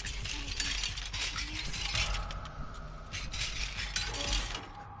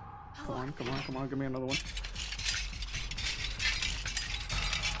 Come on, give me another one.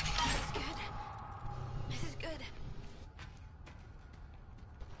 This is good.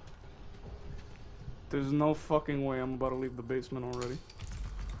 There's no fucking way I'm about to leave the basement already.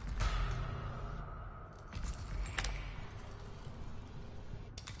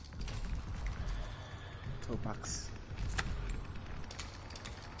 $2.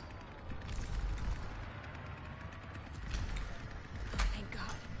 Thank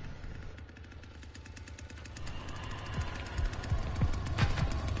God.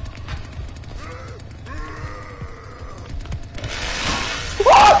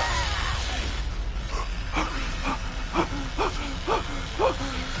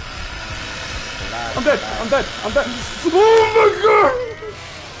 I'm dead. I'm dead. I'm dead.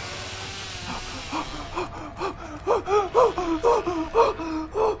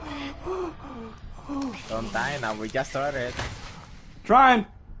 Oh Don't die now, we just started. my god! Trying.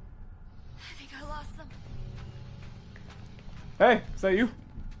 I think I lost them. Hey, is that you?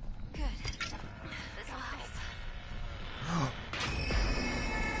 Good. This helps.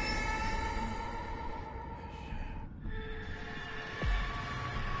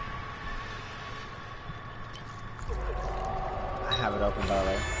 I have it open, by the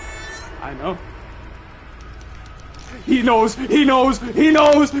way. I know. He knows. He knows. He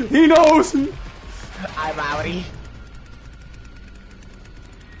knows. He knows. I'm outie.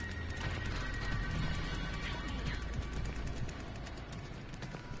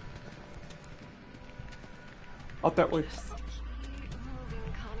 Out that way. Just keep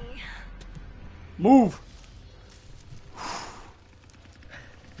moving, Connie. Move.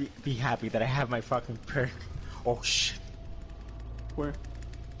 Be happy that I have my fucking perk. Oh shit. Where?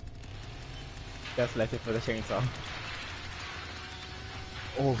 That's left it for the chainsaw.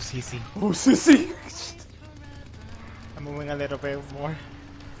 Oh, CC. Oh, sissy. I'm moving a little bit more.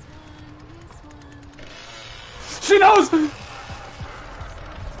 She knows.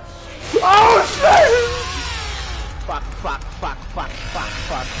 Oh shit! Fuck, fuck, fuck, fuck, fuck,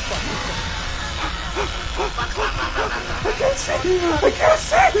 fuck, fuck. I can't see. I can't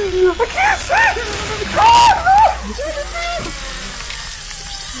see. I can't see. God!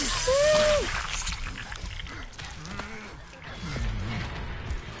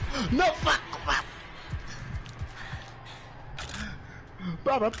 No, fuck, fuck.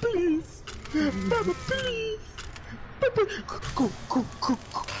 Baba, please. Baba, please. Baba, go, go, go, go,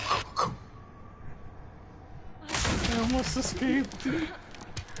 go, go. I almost escaped.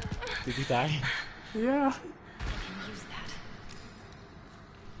 Did you die? Yeah. Use that.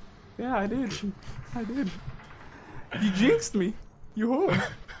 Yeah, I did. I did. You jinxed me. You whore.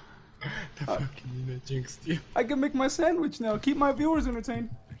 The fuck you mean I jinxed you? I can make my sandwich now. Keep my viewers entertained.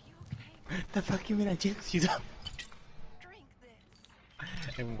 Are you okay? The fuck you mean I jinxed you? Drink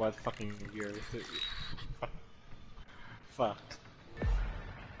this. And what fucking year is it? Fuck.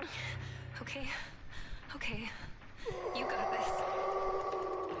 Okay. Okay. You got this.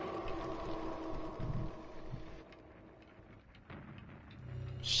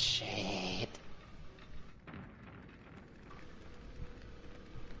 Shit.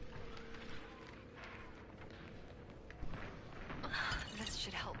 This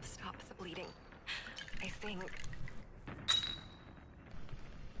should help stop the bleeding. I think.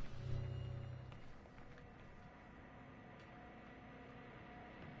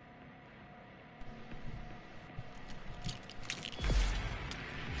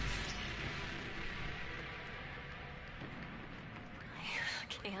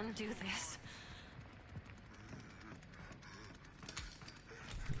 I can do this.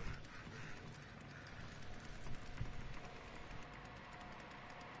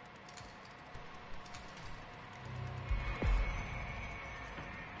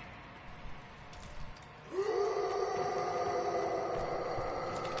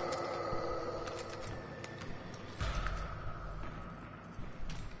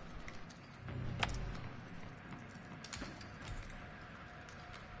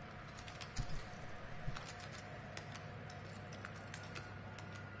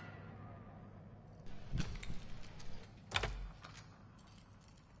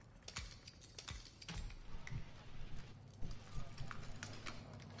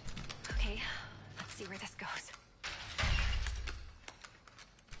 Okay, let's see where this goes.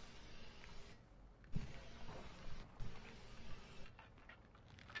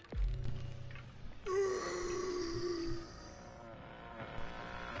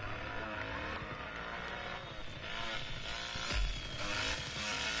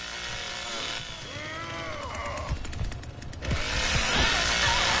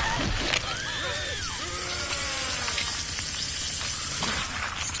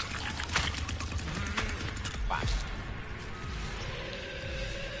 Fuck.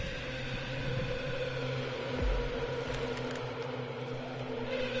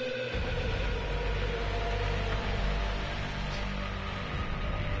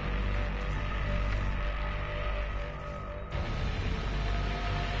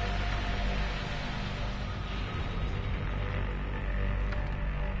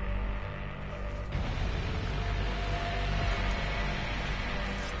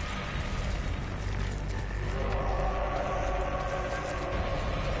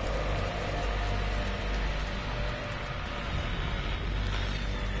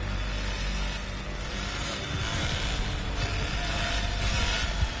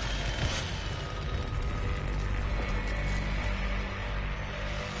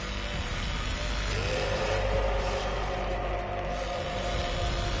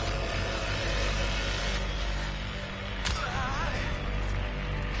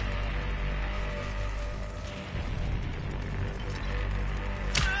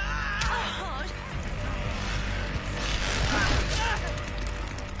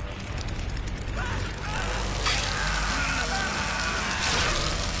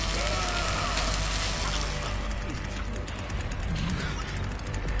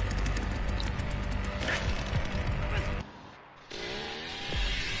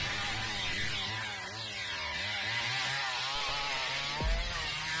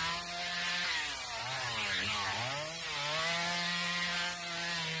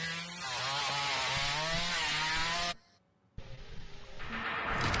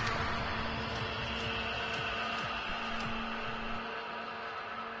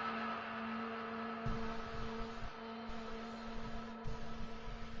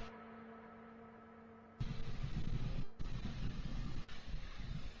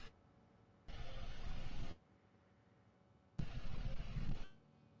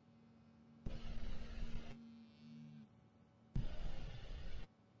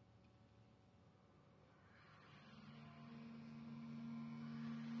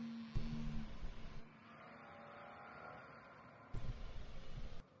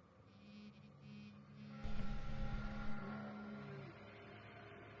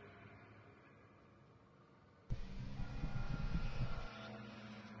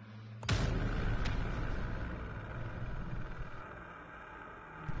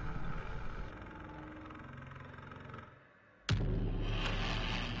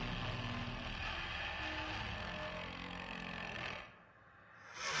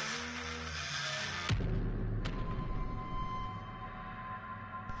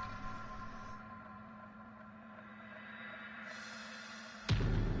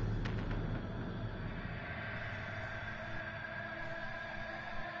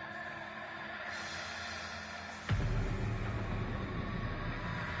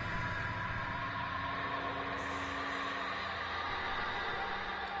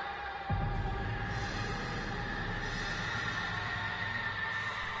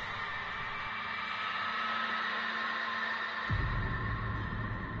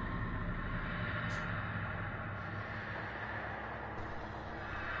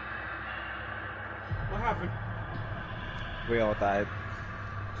 We all died.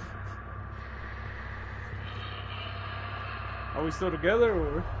 Are we still together,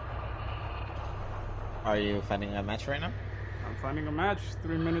 or? Are you finding a match right now? I'm finding a match.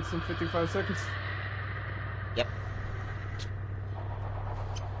 3 minutes and 55 seconds. Yep.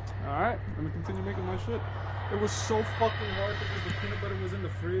 Alright, let me continue making my shit. It was so fucking hard because the peanut butter was in the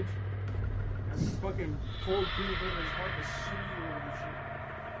fridge. And the fucking cold peanut butter is hard to see over the shit.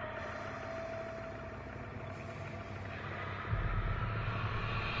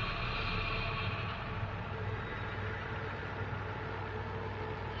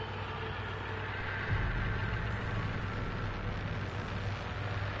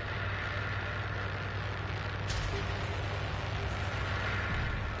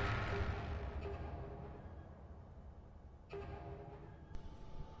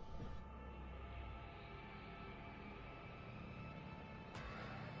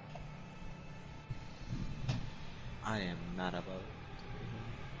 I am not about.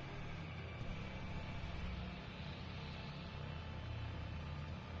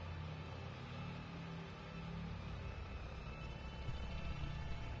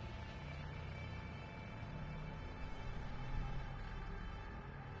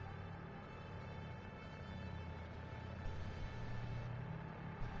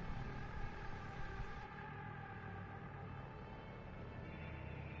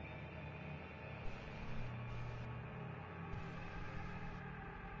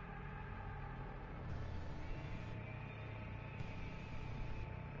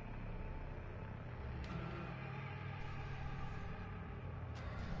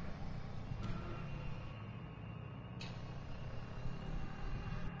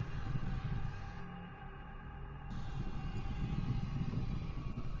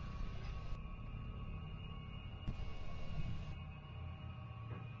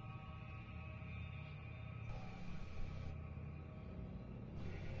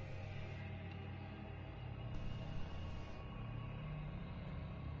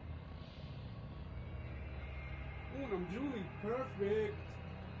 I'm Julie, perfect.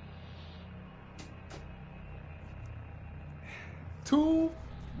 2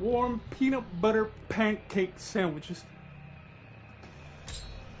 warm peanut butter pancake sandwiches.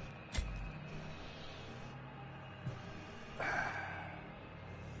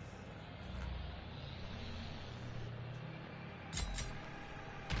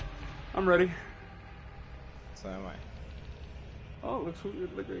 I'm ready. So am I. Oh, looks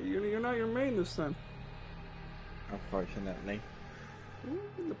like you're not your main this time. Unfortunately.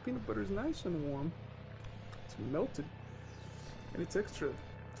 The peanut butter's nice and warm. It's melted. And it's extra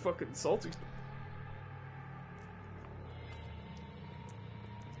fucking salty.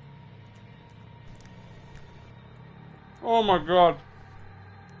 Oh my god.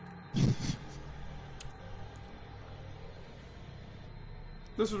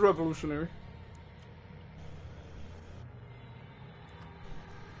 This is revolutionary.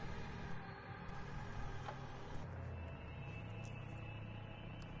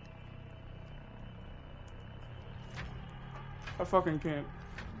 I fucking can't.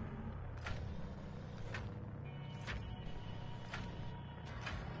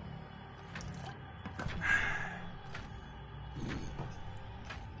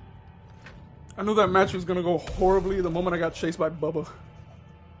 I knew that match was gonna go horribly the moment I got chased by Bubba.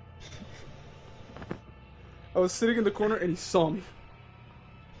 I was sitting in the corner and he saw me.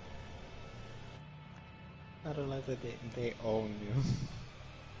 I don't like that they own you.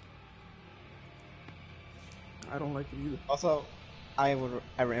 I don't like it either. Also, I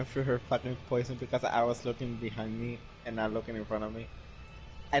ran through her fucking poison because I was looking behind me and not looking in front of me.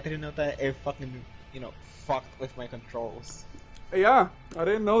 I didn't know that it fucking, fucked with my controls. Yeah, I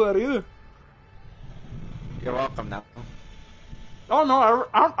didn't know that either. You're welcome now. Oh no,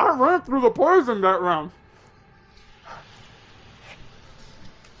 I ran through the poison that round.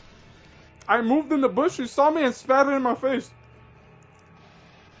 I moved in the bush, she saw me and spat it in my face.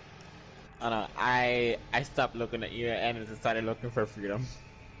 Oh no, I stopped looking at you and started looking for freedom.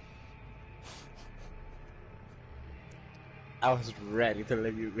 I was ready to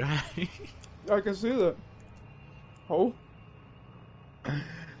leave you behind. I can see that. Oh?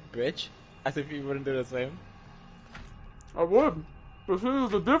 Bitch, as if you wouldn't do the same. I would. But here's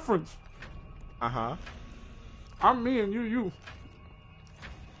the difference. Uh-huh. I'm me and you.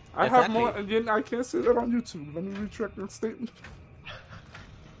 I have more, and I can't say that on YouTube. Let me retract that statement.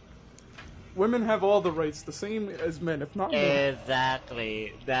 Women have all the rights, the same as men, if not more.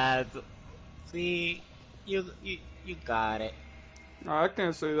 Exactly. See, you got it. No, I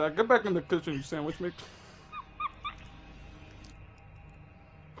can't say that. Get back in the kitchen, you sandwich maker.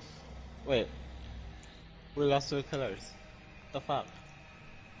 Wait. We lost 2 killers. The fuck?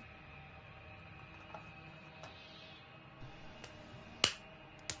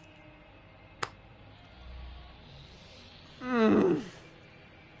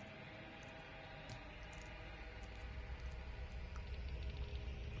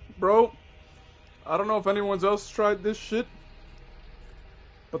 Bro, I don't know if anyone else tried this shit,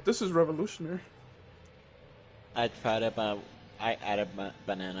 but this is revolutionary. I tried it, but I added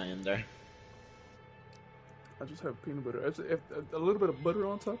banana in there. I just have peanut butter. If a little bit of butter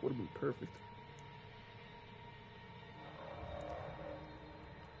on top would have been perfect.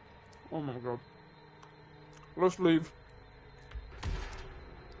 Oh my god. Let's leave.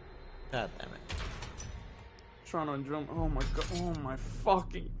 God damn it. Trying to jump. Oh my god. Oh my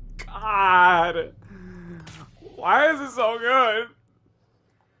fucking god. Why is it so good?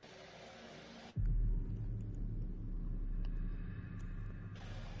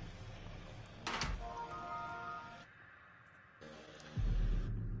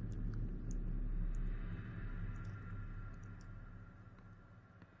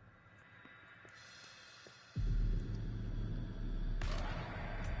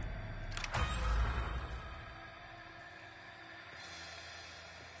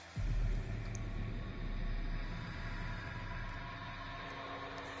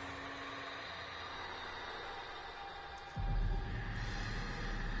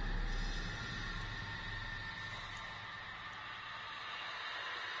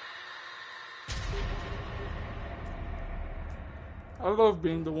 I love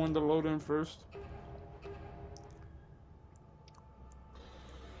being the one to load in first.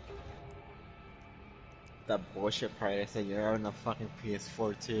 That bullshit part is that you're on a fucking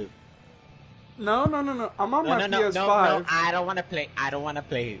PS4 too. No. I'm on my PS5. No, I don't want to play. I don't want to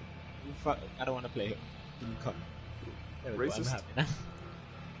play. Fuck, I don't want to play. Come. There we go, I'm Racist. happy now.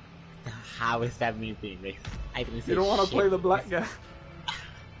 How is that me being racist? I didn't say You don't want to shit. play the black guy.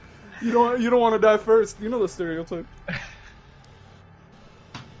 You don't want to die first. You know the stereotype.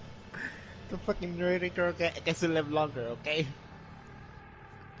 The fucking nerdy girl gets to live longer, okay?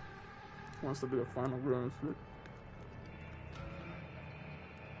 Wants to be a final girl and shit.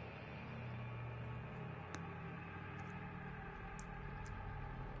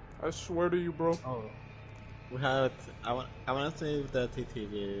 I swear to you, bro. Oh. We have. I want to save the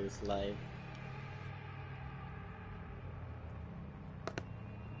TTVs live.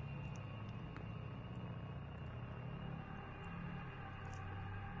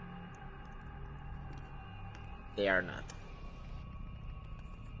 They are not.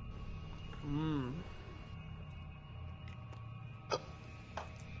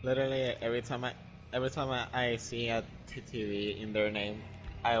 Literally every time I see a TTV in their name,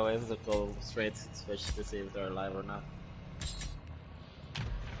 I always go straight to Twitch to see if they're alive or not.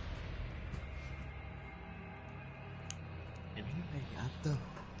 And here I got the.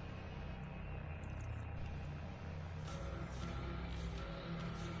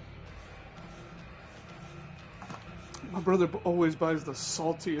 My brother always buys the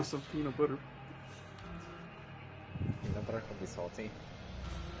saltiest of peanut butter. Peanut butter can be salty.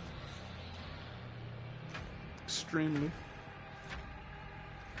 Extremely.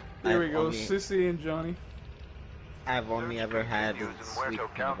 Here we go, Sissy and Johnny. I've only ever had Continues in sweet Muerto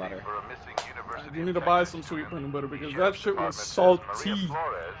peanut County butter. for a missing University You of need to buy Texas some sweet student. peanut butter because The that Sheriff's shit was Department says salty. Maria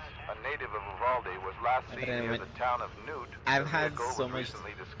Flores, a native of Uvalde, was last seen near the town of Newt. I've The had vehicle so was much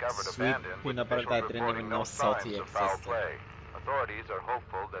recently discovered sweet abandoned, with peanut butter that I officials didn't even reporting know no salty signs of foul existed. play. Authorities are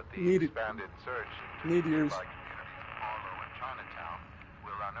hopeful that the Need it. expanded search Need into yours. nearby communities of Harlow and Chinatown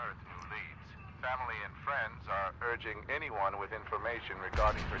will unearth new leads. Family and friends are urging anyone with information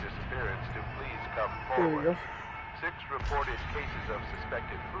regarding her disappearance to please come There we forward. go. 6 reported cases of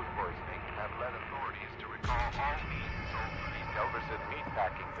suspected food poisoning have led authorities to recall all meat sold to the Elverson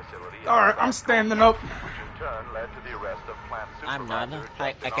meatpacking facility. in Alright, I'm South standing Colton, up. Which in turn led to the arrest of plant I'm supervisor not.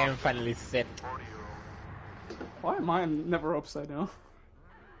 I Justin can Austin, finally sit. 40-year-old. Why am I never upside down?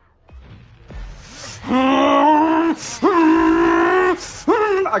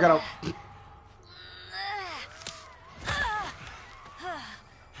 I got out.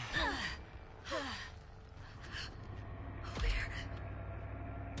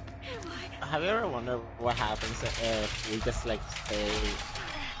 Have you ever wondered what happens if we just like stay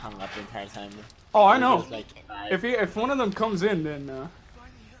hung up the entire time? Oh, I We know. just, like, If one of them comes in, then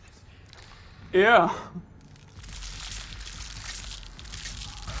yeah.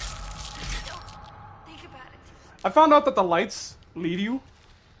 Think about it. I found out that the lights lead you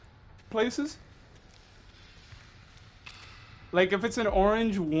places. Like if it's an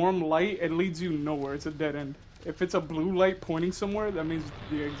orange warm light, it leads you nowhere. It's a dead end. If it's a blue light pointing somewhere, that means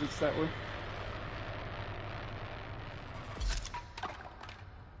the exit's that way.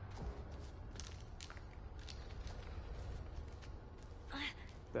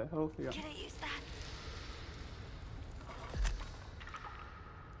 The hell? Yeah. Can I use that?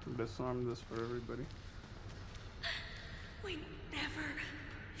 Disarm this for everybody. We never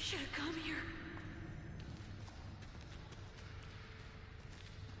should have come here.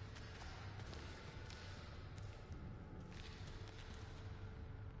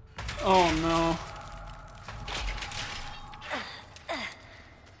 Oh no.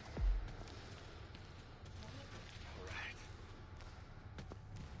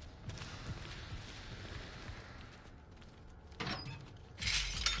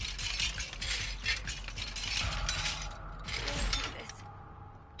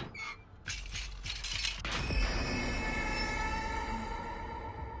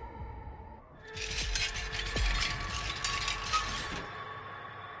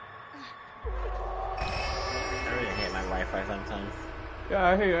 I really hate my Wi-Fi sometimes. Yeah,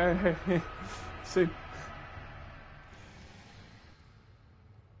 I hate. See.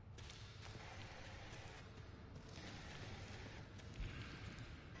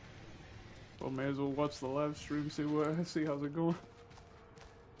 Well, may as well watch the live stream, see how's it going.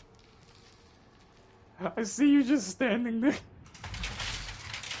 I see you just standing there.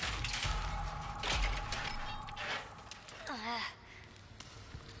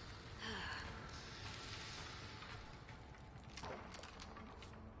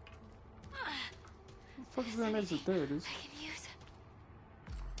 What the fuck is that exit? There it is. I can use.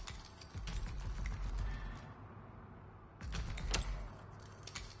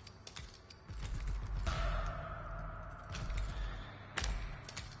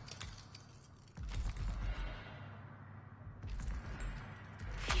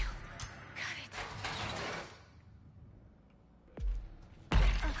 Phew. Got it.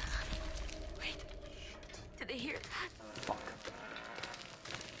 Wait. Did they hear that? Fuck.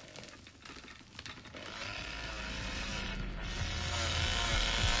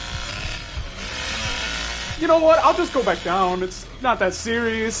 You know what? I'll just go back down. It's not that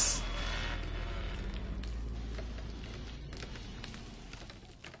serious.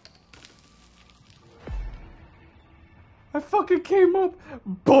 I fucking came up.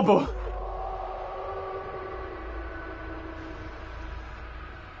 Bubba.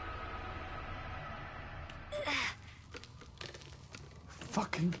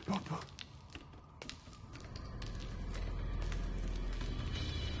 Fucking Bubba.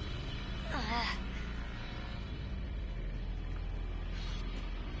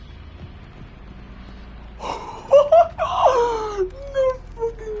 No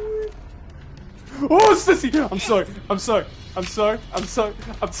fucking way. Oh, sissy! I'm sorry. I'm sorry. I'm sorry. I'm sorry.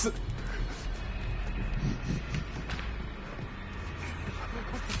 I'm so.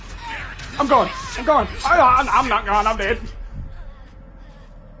 I'm gone. I'm gone. I'm not gone. I'm dead.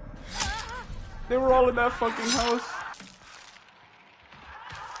 They were all in that fucking house.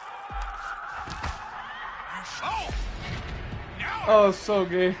 Oh, so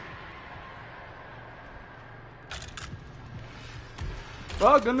gay.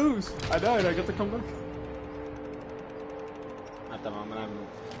 Well, good news. I died. I get to come back. At the moment, I'm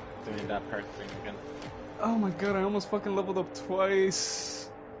doing that perk thing again. Oh my god, I almost fucking leveled up twice.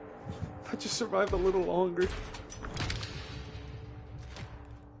 If I just survived a little longer.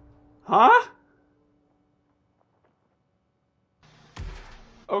 Huh?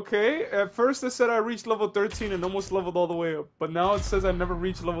 Okay, at first it said I reached level 13 and almost leveled all the way up. But now it says I never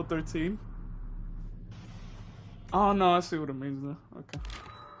reached level 13. Oh no, I see what it means now. Okay.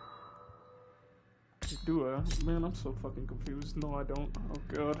 Do I? Man, I'm so fucking confused. No, I don't. Oh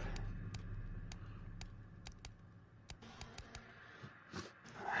god.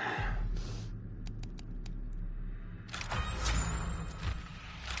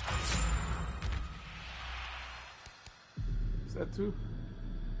 Is that two?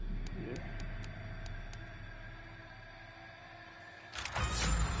 Yeah.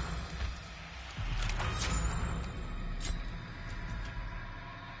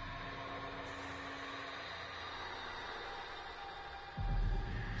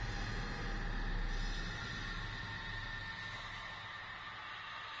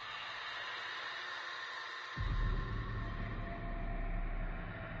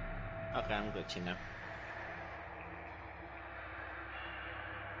 Okay, I'm glitchy now.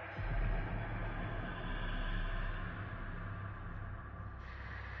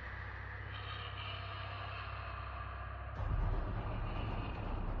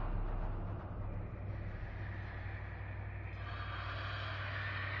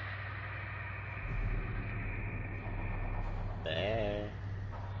 There.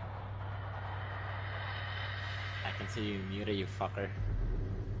 I can see you muted, you fucker.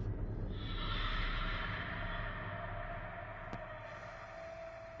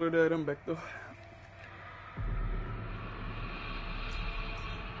 de item back though.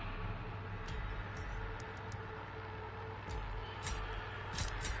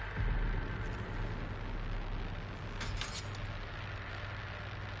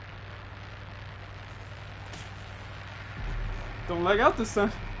 Don't lag out this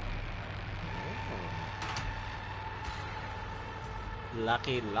time.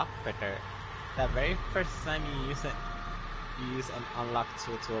 Lucky lockpicker. The very first time you use it, you use an unlock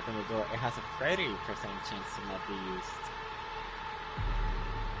tool to open the door, it has a 30% chance to not be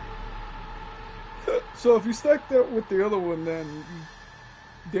used. So if you stack that with the other one, then you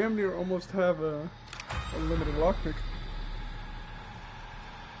damn near almost have a limited lockpick.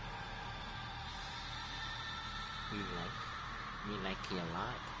 Me like you a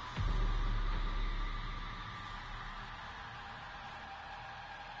lot.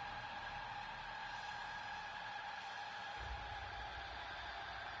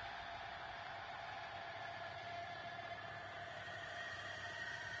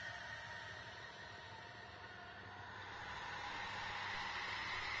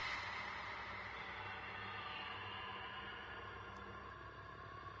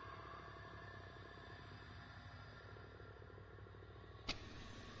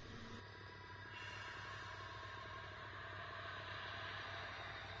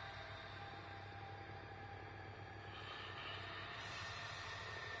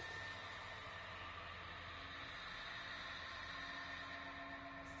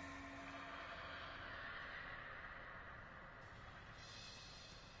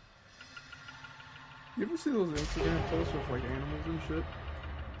 You ever see those Instagram posts with like animals and shit?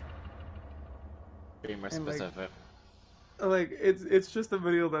 Be more And, specific. Like it's just a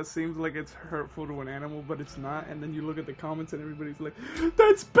video that seems like it's hurtful to an animal, but it's not. And then you look at the comments and everybody's like,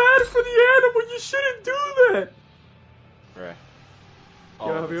 "That's bad for the animal. You shouldn't do that." Bruh. Yeah,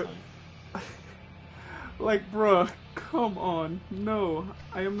 All have the you- time. Like, bruh, come on. No,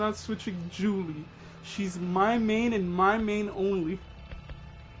 I am not switching Julie. She's my main and my main only.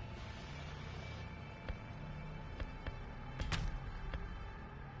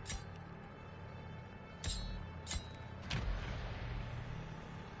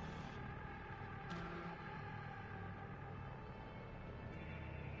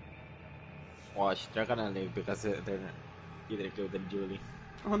 Watch, they're gonna leave because they're either good than Julie.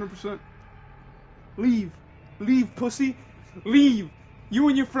 100%. Leave. Leave, pussy. Leave. You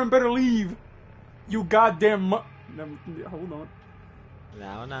and your friend better leave. You goddamn hold on.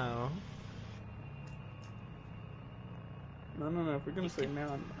 No. No. If we're gonna say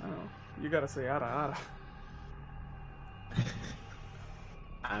now, no. You gotta say ara.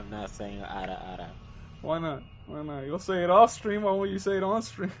 I'm not saying ara. Why not? You'll say it off stream. Why won't you say it on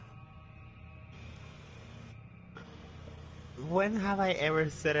stream? When have I ever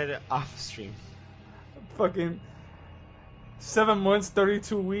said it off stream? Fucking 7 months,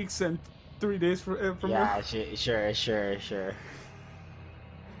 32 weeks, and 3 days from now. Yeah, sure.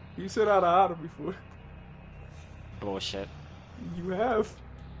 You said ara before. Bullshit. You have.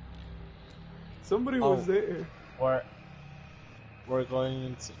 Somebody was there. We're going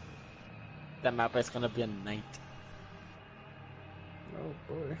into... The map is gonna be a night. Oh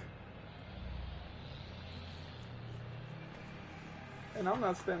boy. And I'm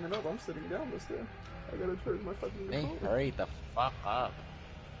not standing up, I'm sitting down this time. I gotta charge my fucking Hey, controller. hurry the fuck up.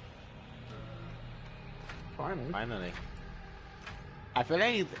 Finally. I feel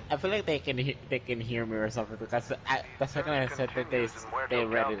like they can hear me or something because the second I said that they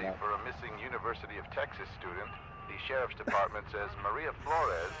read it up. For a missing University of Texas student, the sheriff's department says Maria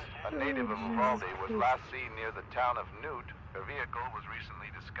Flores, a native of Uvalde, was last seen near the town of Newt. Her vehicle was recently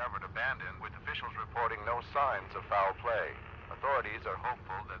discovered abandoned, with officials reporting no signs of foul play. Authorities are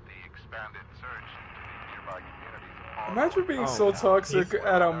hopeful that the expanded search into the nearby communities of Imagine being so toxic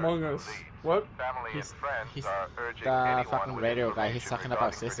at Among Us. What? Family and friends he's are urging the anyone fucking with radio guy. He's information talking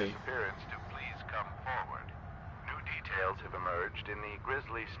about regarding her Sissy. disappearance to please come forward. New details have emerged in the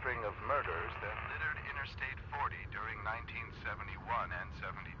grisly string of murders that littered Interstate 40 during 1971 and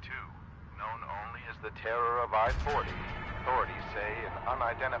 72. Known only as the Terror of I-40, authorities say an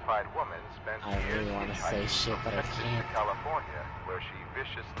unidentified woman spent I years really wanna say hitchhiking shit, from but I Texas to can't. California, where she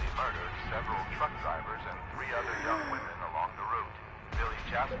viciously murdered several truck drivers and 3 other young women along the route. Billy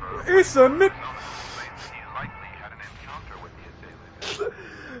Jasper, It's a nip. claims he likely had an encounter with the assailant.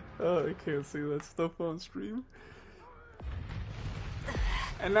 Oh, I can't see that stuff on stream.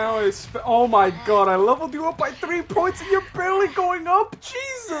 And now it's... Oh my god, I leveled you up by 3 points and you're barely going up?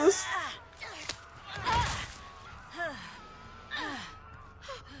 Jesus!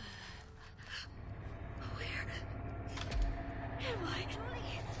 Where am I?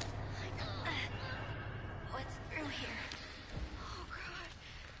 Julie.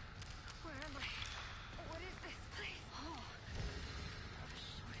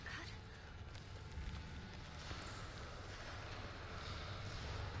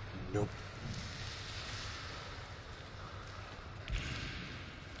 Nope.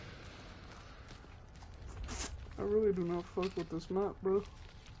 I really do not fuck with this map, bro.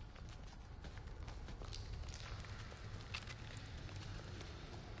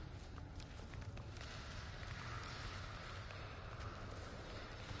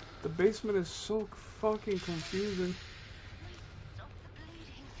 The basement is so fucking confusing. Stop the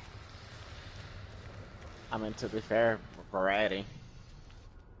bleeding. I mean, to be fair, variety.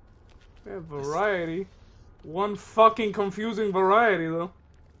 Yeah, variety. One fucking confusing variety, though.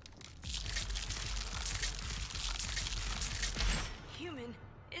 Human,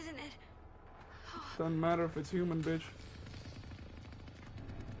 isn't it? Doesn't matter if it's human, bitch.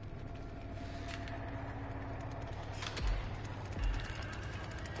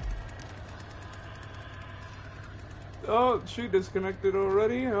 Oh, she disconnected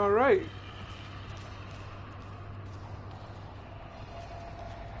already? Alright.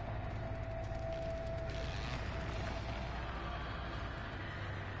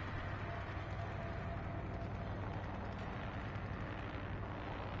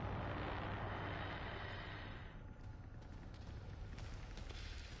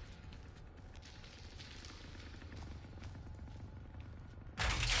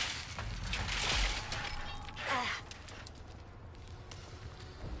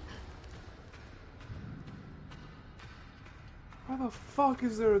 Why the fuck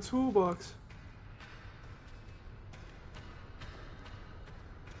is there a toolbox?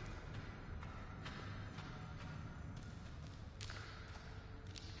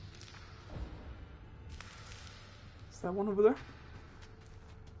 Is that one over there?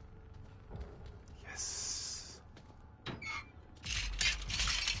 Yes.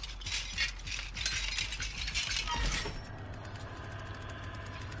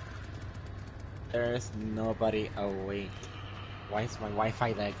 There's nobody awake. Why is my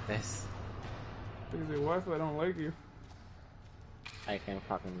Wi-Fi like this? Because your Wi-Fi don't like you. I can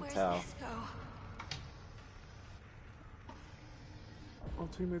fucking Where's tell. this go? Oh,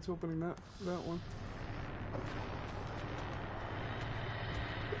 teammate's opening that one.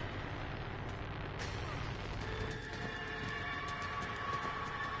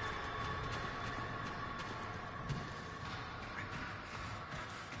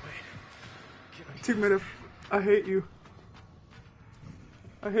 Teammate, I hate you.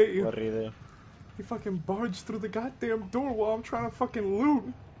 I hate you. What do you do? You fucking barged through the goddamn door while I'm trying to fucking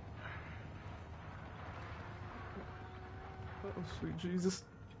loot. Oh, sweet Jesus.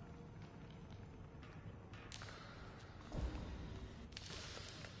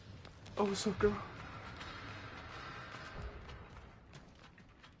 Oh, what's up, girl?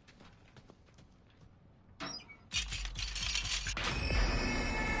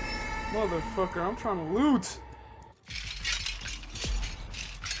 Motherfucker, I'm trying to loot.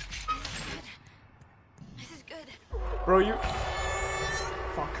 This is good. Bro, you...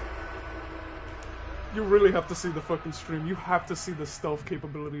 Fuck. You really have to see the fucking stream. You have to see the stealth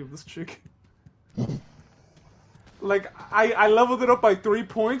capability of this chick. Like, I leveled it up by 3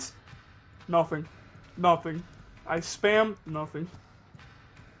 points. Nothing. Nothing. I spam. Nothing.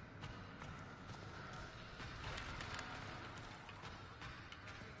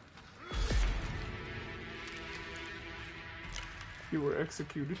 You were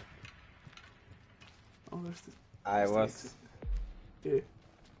executed. Oh, there's the... I was. Yeah.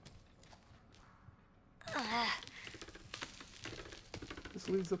 This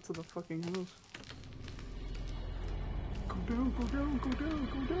leads up to the fucking house. Go down, go down, go down,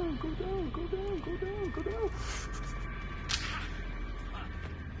 go down, go down, go down, go down, go down.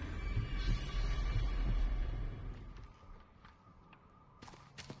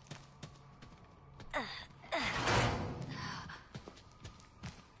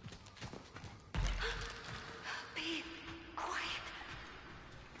 Be quiet.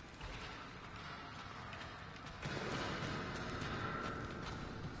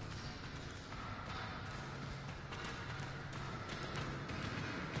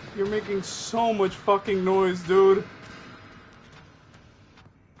 You're making so much fucking noise, dude.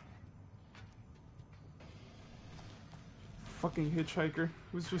 Fucking hitchhiker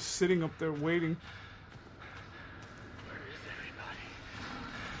was just sitting up there waiting. Where is everybody?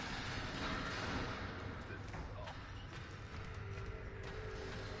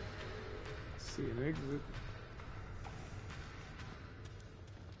 See an exit.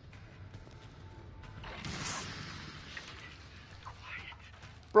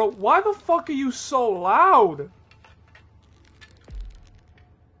 Bro, why the fuck are you so loud?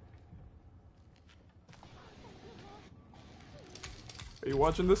 Are you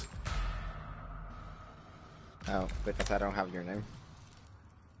watching this? Oh, because I don't have your name.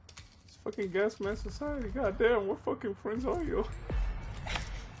 Fucking gas man society. Goddamn, what fucking friends are you?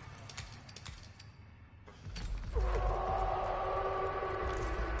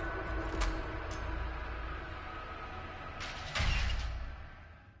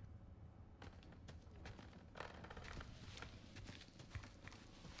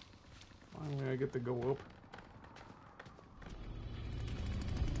 Finally, I get to go up.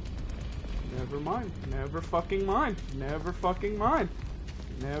 Never mind. Never fucking mind. Never fucking mind.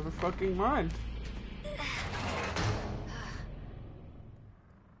 Never fucking mind.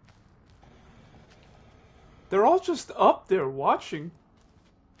 They're all just up there watching.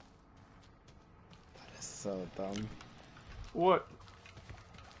 That is so dumb. What?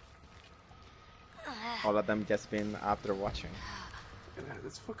 All of them just been up there watching. Yeah,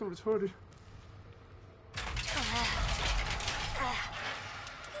 that's fucking retarded.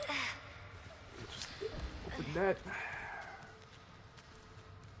 Just open that.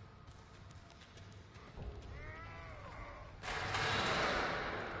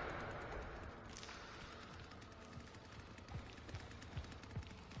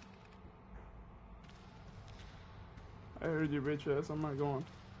 I heard you, bitch ass. I'm not going.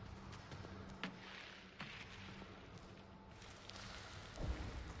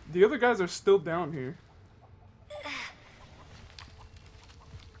 The other guys are still down here.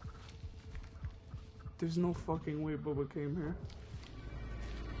 There's no fucking way Bubba came here.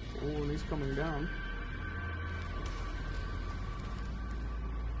 Oh, and he's coming down.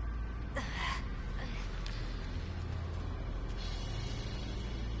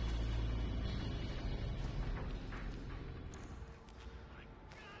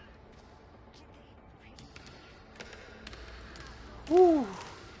 Whew.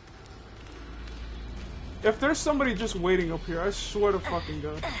 If there's somebody just waiting up here, I swear to fucking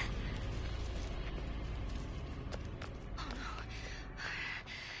God.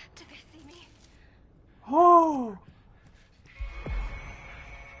 Did they see me? Oh!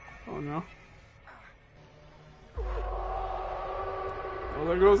 Oh no. Well,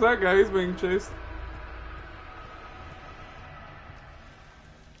 there goes that guy. He's being chased.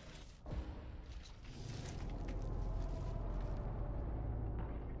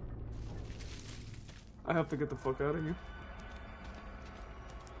 I have to get the fuck out of here.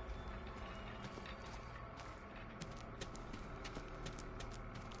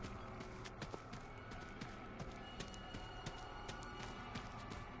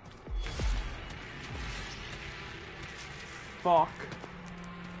 Fuck.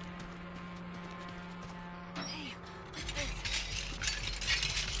 Hey, what's this?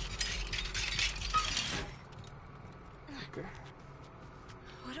 Okay.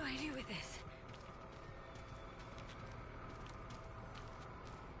 What do I do with this?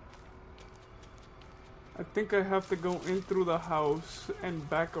 I think I have to go in through the house and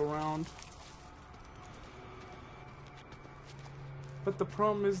back around. But the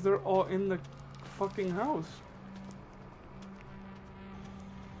problem is they're all in the fucking house.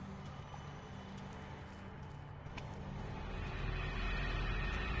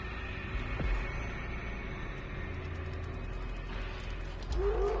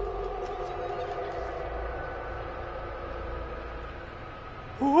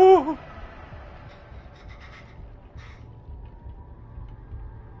 Oh!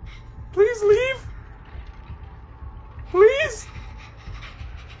 Please leave! Please!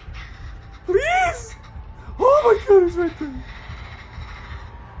 Please! Oh my God, he's right there!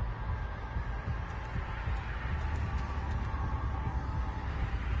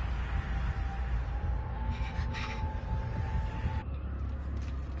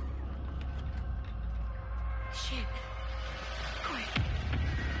 Shit. Quick.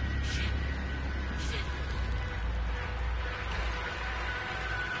 Shit. Shit.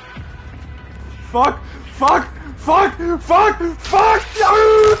 Fuck! Fuck! Fuck! Fuck! Fuck!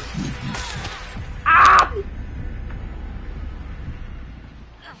 Ah!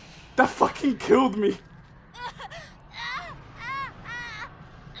 That fucking killed me.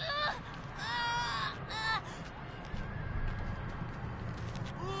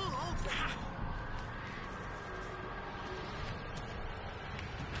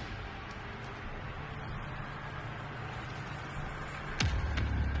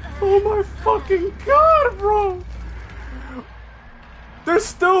 Oh my fucking God, bro! There's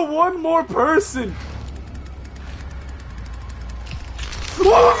still one more person!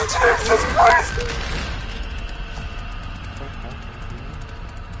 Oh, Jesus Christ!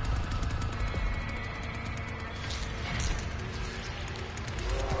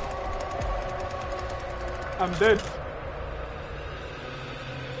 I'm dead.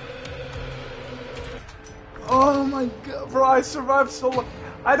 Oh my God, bro, I survived so long.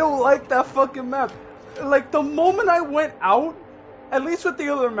 I don't like that fucking map. Like, the moment I went out, at least with the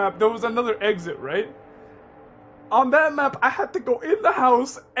other map, there was another exit, right? On that map, I had to go in the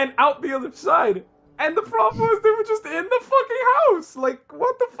house and out the other side. And the problem was they were just in the fucking house. Like,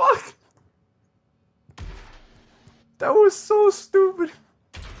 what the fuck? That was so stupid.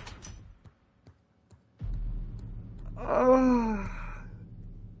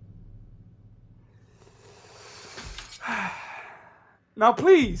 Now,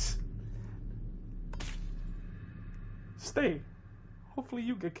 please. Stay. Hopefully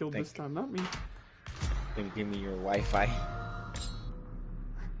you get killed this time, not me. Then give me your Wi-Fi.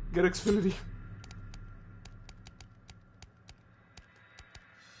 Get Xfinity.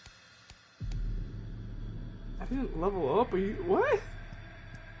 I didn't level up. Are you what?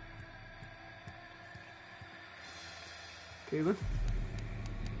 Okay then.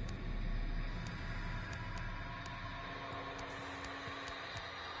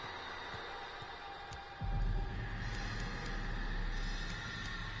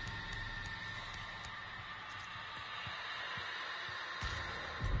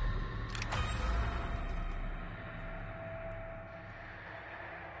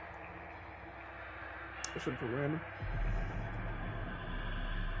 I should put random.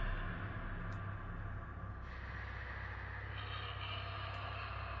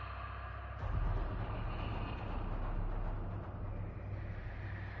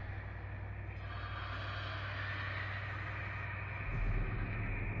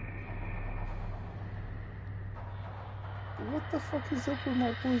 What the fuck is up with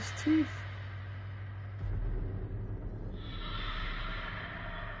my boy's teeth?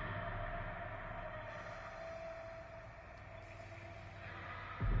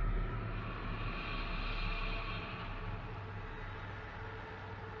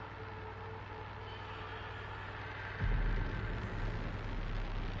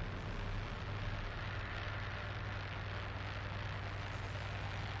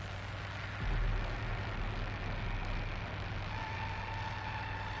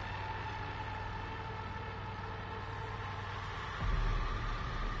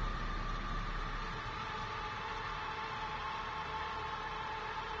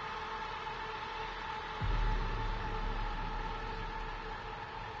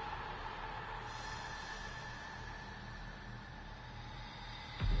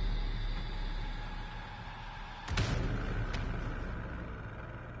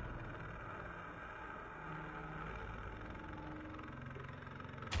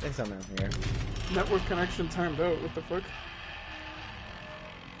 There's something here. Network connection timed out. What the fuck?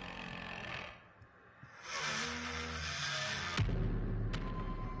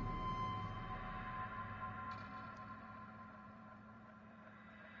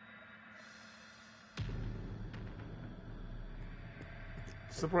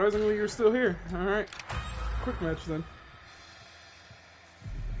 Surprisingly, you're still here. Alright. Quick match then.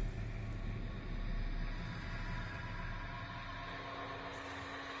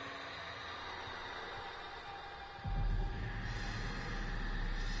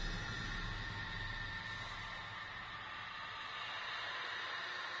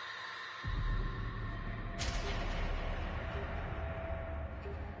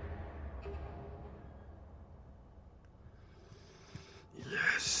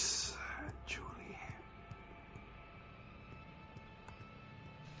 Yes, Julie.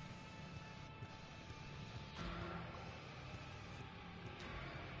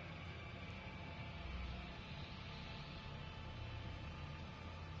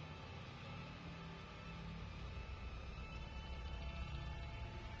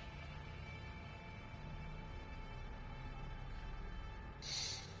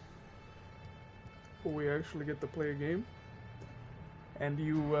 Will we actually get to play a game? And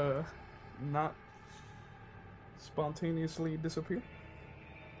you, not spontaneously disappear?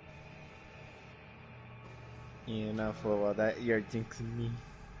 You know for all that you're jinxing me.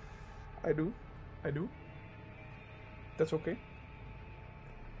 I do. I do. That's okay.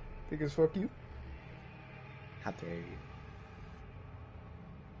 Because fuck you. How dare you?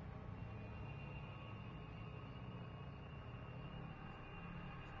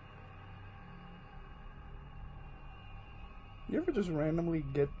 You ever just randomly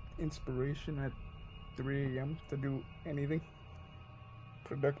get inspiration at 3 a.m. to do anything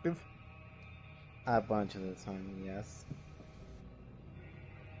productive? A bunch of the time, yes.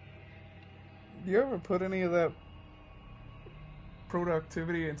 Do you ever put any of that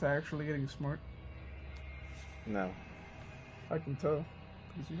productivity into actually getting smart? No. I can tell.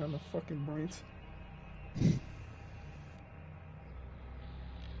 Because you have no fucking brains.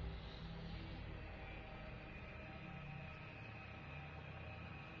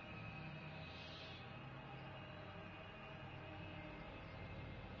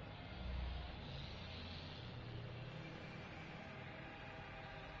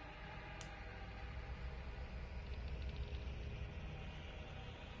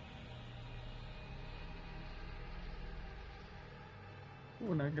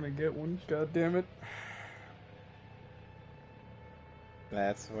 We're not gonna get one. God damn it.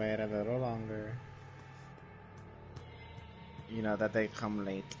 Let's wait a little longer. You know that they come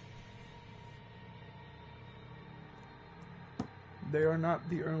late. They are not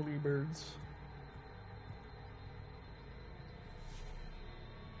the early birds.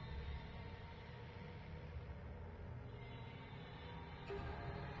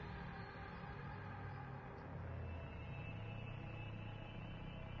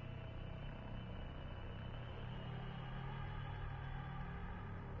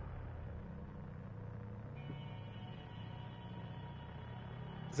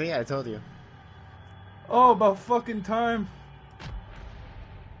 See, I told you. Oh, about fucking time.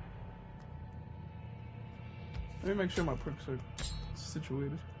 Let me make sure my perks are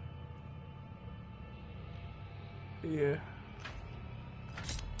situated. Yeah.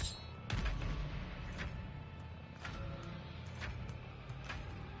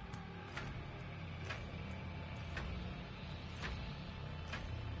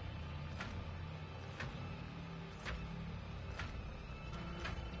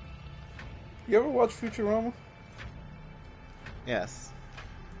 You ever watch Futurama? Yes.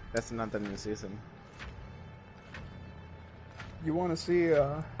 That's not the new season. You want to see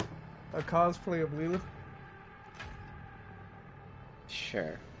a cosplay of Lila?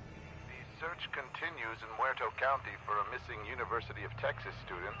 Sure. The search continues in Muerto County for a missing University of Texas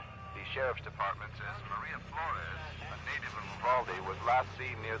student. The Sheriff's Department says Maria Flores, a native of Uvalde, was last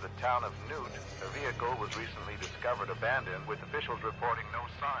seen near the town of Newt. Her vehicle was recently discovered abandoned, with officials reporting no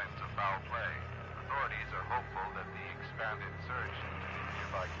signs of foul play. Authorities are hopeful that the expanded search into the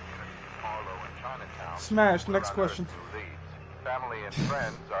nearby communities of Harlow and Chinatown Smash. will Next unearth question. new leads. Family and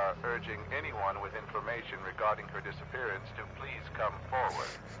friends are urging anyone with information regarding her disappearance to please come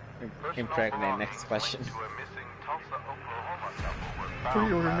forward. Personal Impregnate. Next belongings question. linked to a missing Tulsa, Oklahoma couple were found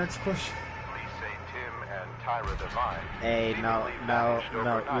Pre-order. last Next question. Police say Tim and Tyra Devine Hey, no, seemingly no, vanished no, you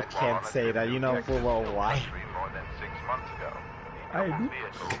overnight while can't on a say trip that. to You know Texas full well Hill why. Country more than 6 months ago. The I couple's do.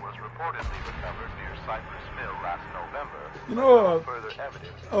 vehicle was reportedly recovered near Cypress Mill last November. You but know, no further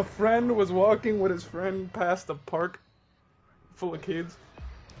evidence. a friend was walking with his friend past a park full of kids,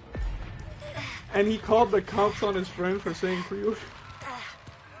 and he called the cops on his friend for saying pre-order.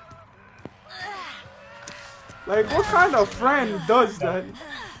 Like, what kind of friend does that?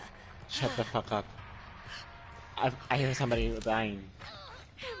 Shut the fuck up. I hear somebody dying.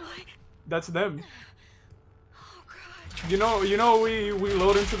 That's them. Oh, God. You know, we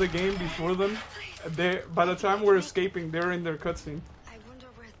load into the game before them. They, by the time we're escaping, they're in their cutscene. I wonder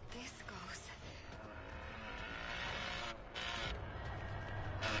where this goes.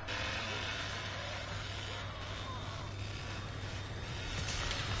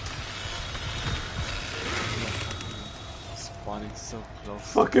 Spawning so close.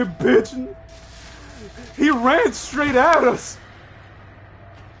 Fucking bitch! He ran straight at us!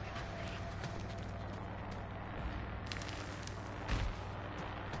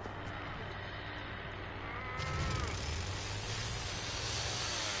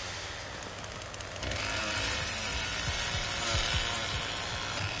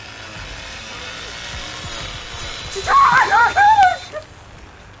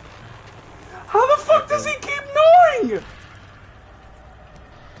 How the fuck does he keep knowing?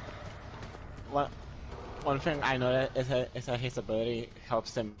 One thing I know is that his ability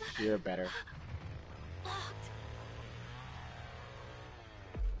helps him hear better. Locked.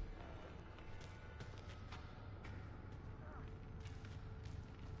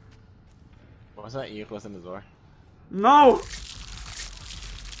 Was that you closing the door? No!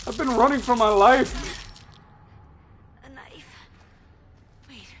 I've been running for my life. A knife.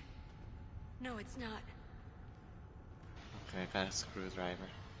 Wait. No, it's not. Okay, I got a screwdriver.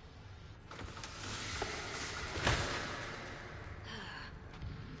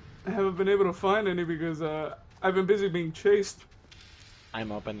 I haven't been able to find any because I've been busy being chased.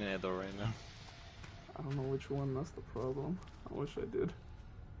 I'm opening the door right now. I don't know which one, that's the problem. I wish I did.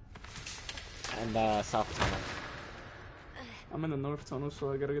 And south tunnel. I'm in the north tunnel,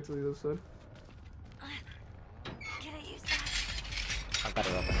 so I gotta get to the other side. Can I use that? I got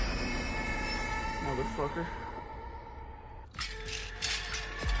it open. Motherfucker.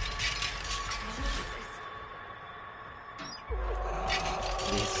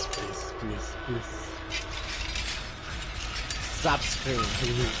 Please, please, please, please. Stop screaming,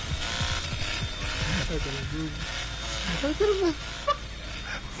 please. I gotta move. I gotta move.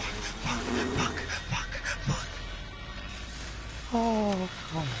 Fuck. Oh,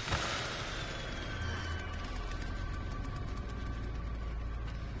 God.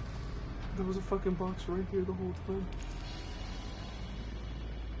 There was a fucking box right here the whole time.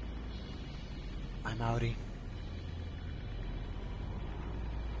 outie.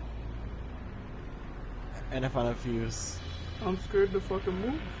 And I found a fuse. I'm scared to fucking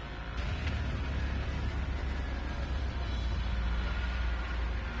move.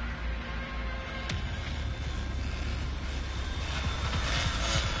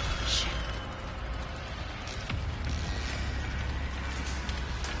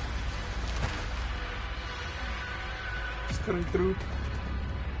 Just cutting through.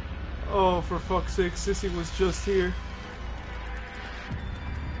 Oh, for fuck's sake, Sissy was just here.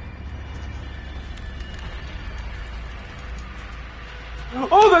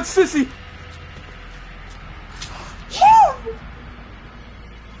 Oh, that's Sissy!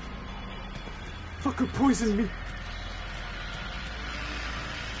 Fucker poisoned me.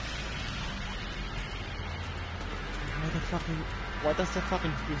 Why does the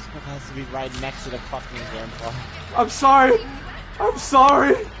fucking fuse box has to be right next to the fucking grandpa? I'm sorry. I'm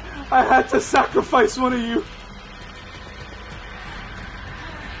sorry. I had to sacrifice one of you.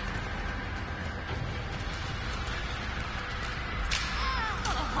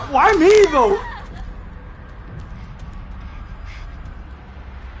 Why me though?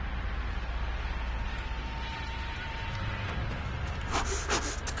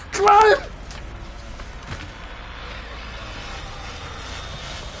 Climb!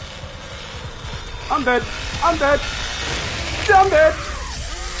 I'm dead. I'm dead. I'm dead.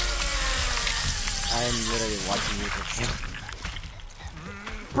 I am literally watching you for him.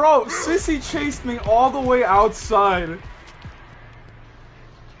 Bro, Sissy chased me all the way outside.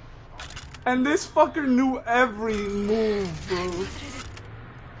 And this fucker knew every move, bro.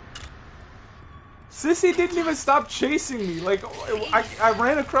 Sissy didn't even stop chasing me. Like, I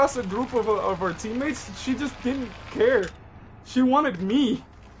ran across a group of our teammates. She just didn't care. She wanted me.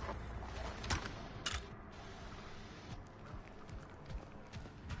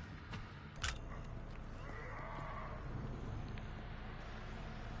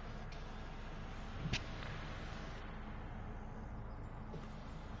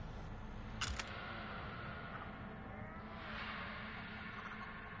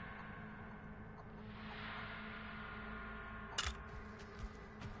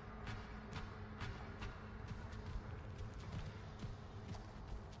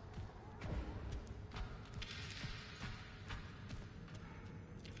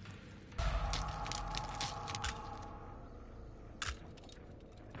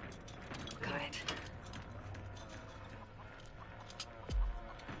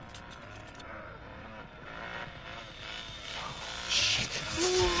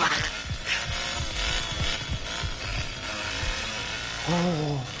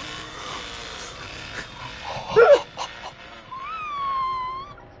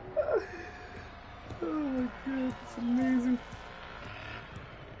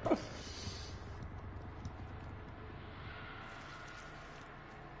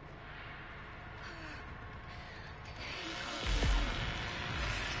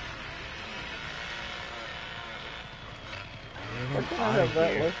 I have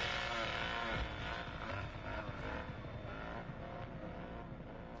that look.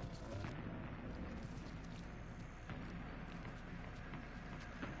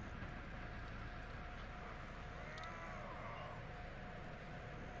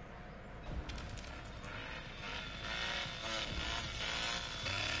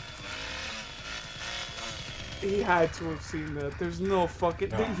 He had to have seen that. There's no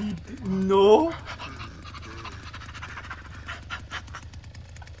fucking... No.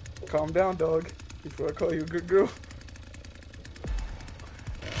 Calm down, dog. Before I call you a good girl.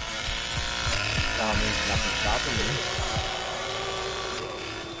 That means nothing stopping me.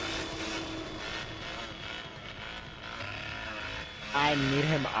 I need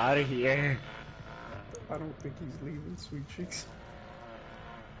him out of here. I don't think he's leaving, sweet cheeks.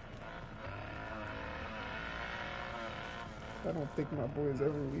 I don't think my boy is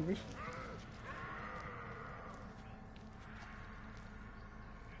ever leaving.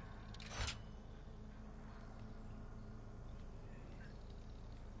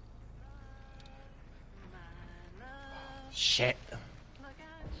 Shit.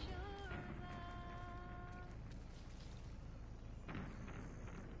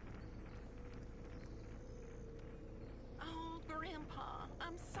 Oh, Grandpa,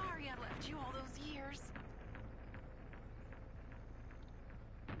 I'm sorry I left you all those years.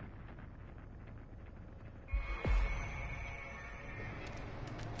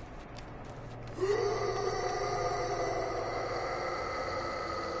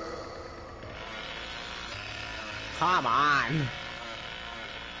 Come on.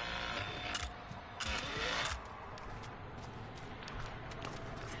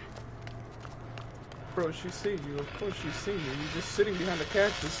 Bro, she's seen you. Of course she's seen you. You're just sitting behind the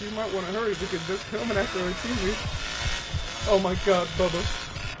cactus. You might want to hurry because they're coming after our teammate. Oh my god, Bubba.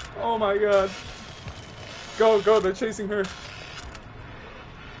 Oh my god. Go, go, they're chasing her.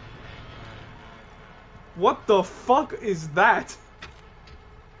 What the fuck is that?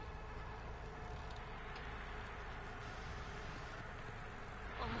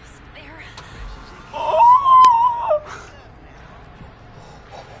 Almost there. Oh!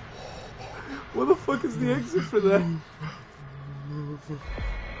 Where the fuck is the exit for that?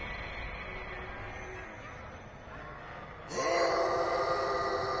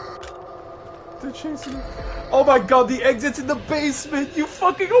 They're chasing me. Oh my god, the exit's in the basement! You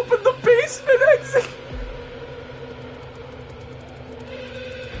fucking opened the basement exit!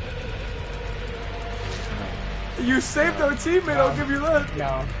 You saved our teammate, I'll give you that.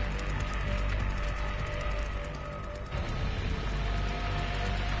 No.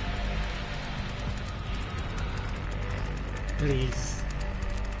 Please.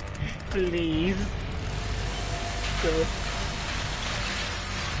 Please. Go.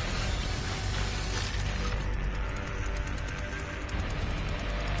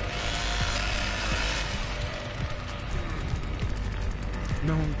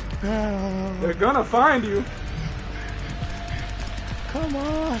 No. They're gonna find you. Come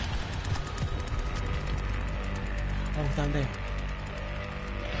on. Oh, down there.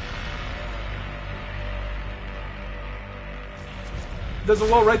 There's a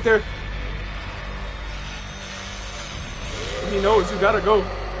wall right there. He knows, you gotta go.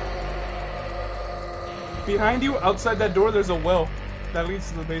 Behind you, outside that door, there's a well that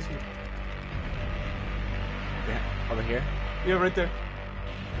leads to the basement. Yeah, over here. Yeah, right there.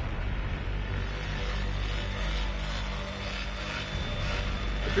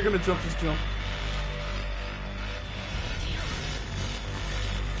 If you're gonna jump, just jump.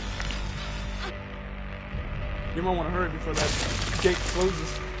 You might want to hurry before that gate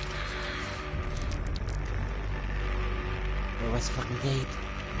closes. Where was the fucking gate?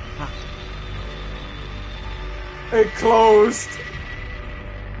 Huh. It closed.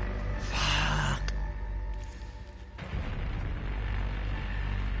 Fuck.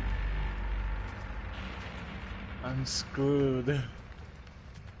 I'm screwed.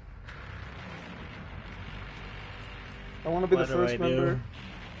 I want to be What the do first I do? member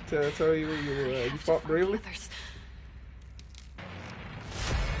to tell you you fought bravely. Others.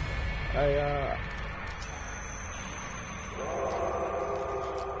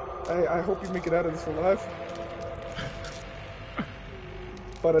 I hope you make it out of this alive.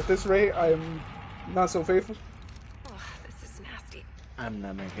 But at this rate, I'm not so faithful. Oh, this is nasty. I'm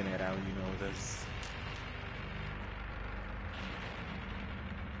not making it out, you know this.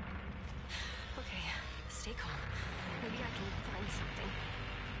 Okay, stay calm. Maybe I can find something.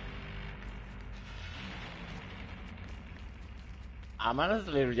 I'm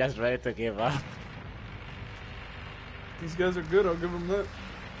honestly just ready to give up. These guys are good, I'll give them that.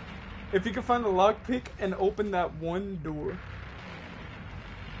 If you can find a lockpick and open that one door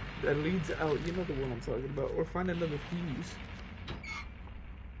that leads out, you know the one I'm talking about, or find another fuse.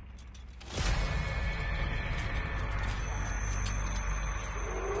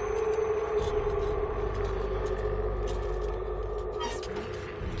 This might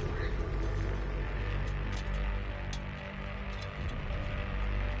fit the door.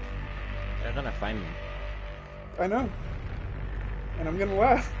 They're gonna find me. I know. And I'm gonna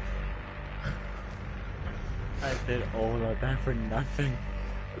laugh. I did all of that for nothing.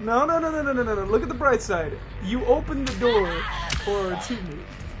 No. Look at the bright side. You opened the door for our teammate.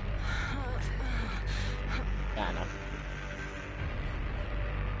 Yeah, I know.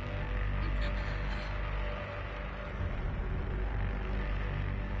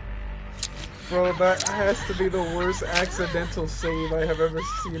 Bro, that has to be the worst accidental save I have ever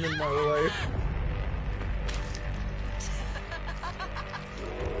seen in my life.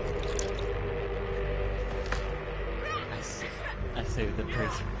 I saved the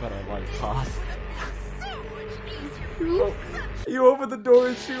person, but I want cost. You opened the door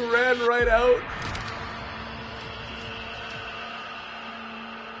and she ran right out.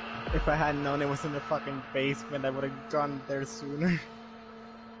 If I had known it was in the fucking basement, I would have gone there sooner.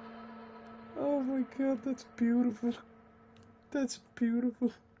 Oh my god, that's beautiful. That's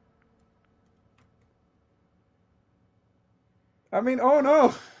beautiful. I mean, oh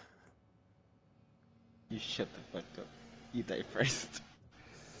no! You shut the fuck up. You die first.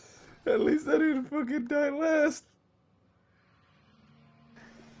 At least I didn't fucking die last.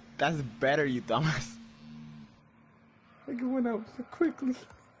 That's better, you dumbass. I went out so quickly.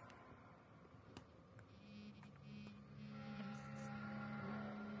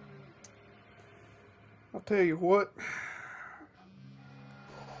 I'll tell you what.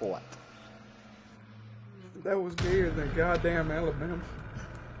 What? That was gayer than goddamn Alabama.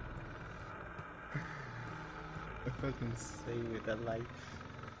 I fucking saved that life.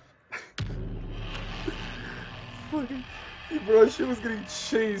 Fucking, bro, she was getting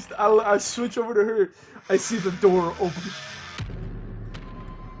chased. I switch over to her. I see the door open.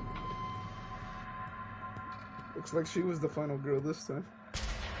 Looks like she was the final girl this time.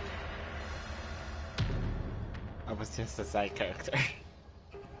 I was just a side character.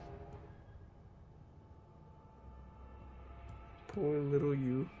 Poor little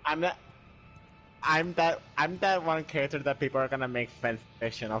you. I'm that one character that people are gonna make fan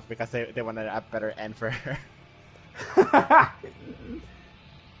fiction of because they want a better end for her.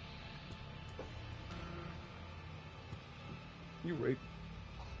 You right.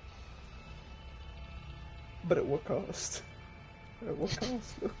 But at what cost? At what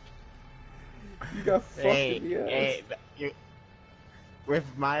cost? You got fucked in the ass. With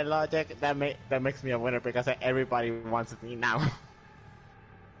my logic, that makes me a winner because everybody wants me now.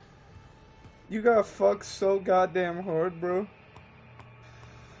 You got fucked so goddamn hard, bro.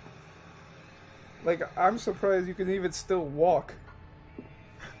 Like, I'm surprised you can even still walk.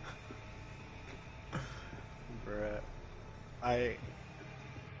 Bruh, I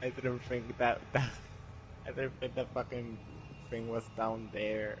didn't think that I didn't think that fucking thing was down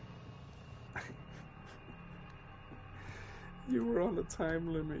there. You were on a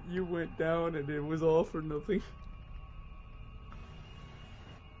time limit. You went down and it was all for nothing.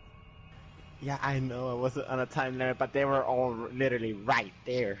 Yeah, I know I wasn't on a time limit, but they were all literally right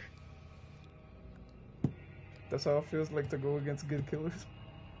there. That's how it feels like to go against good killers.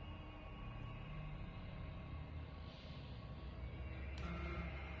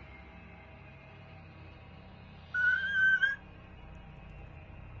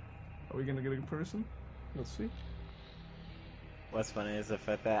 Are we gonna get a person? Let's see. What's funny is the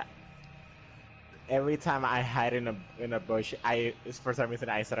fact that every time I hide in a bush, for some reason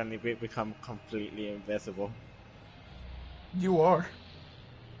I suddenly become completely invisible. You are.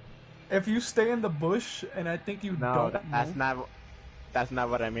 If you stay in the bush, and I think you No, don't that's move. that's not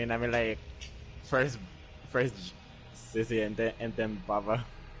what I mean. I mean like first Sissy and then Bubba.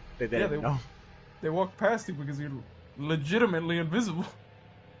 They didn't know. They walk past you because you're legitimately invisible.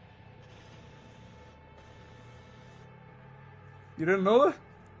 You didn't know that?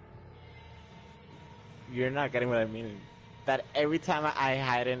 You're not getting what I mean. That every time I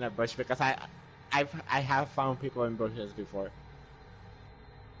hide in a bush, because I have found people in bushes before.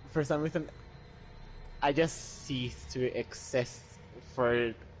 For some reason, I just cease to exist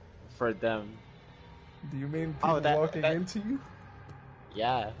for them. Do you mean people walking into you?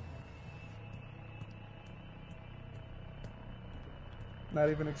 Yeah. Not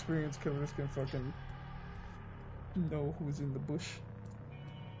even experienced killers can fucking know who's in the bush.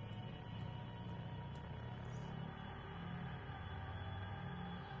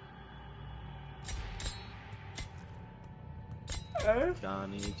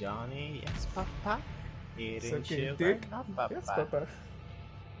 Johnny, yes, Papa. Eating Sucking sugar, dick. no, Papa. Yes, Papa.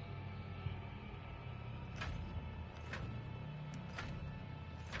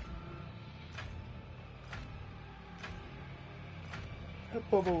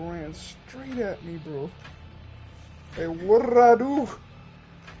 That Bubba ran straight at me, bro. Hey, what'd I do?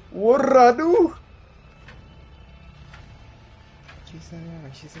 What'd I do?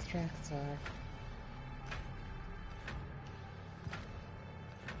 She's a tractor.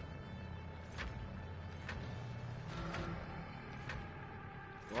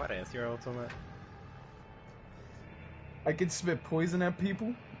 What is your ultimate? I can spit poison at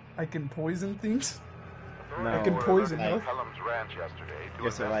people. I can poison things. No, I can poison at them. Cullum's ranch yesterday to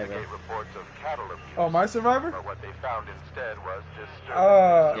You're survivor. investigate reports of cattle abuse. Oh, my survivor? But what they found instead was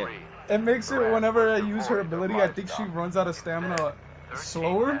disturbingly serene. It makes it whenever I use her ability, I think she runs out of stamina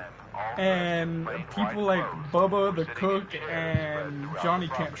slower. And people like Bubba, the cook, and Johnny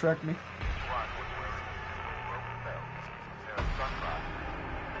can't track me.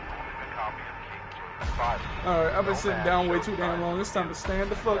 Alright, I've been sitting down way too damn long. It's time to stand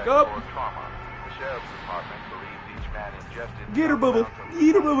the fuck up. Get her, Bubba.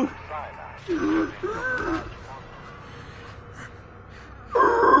 Get her, Bubba.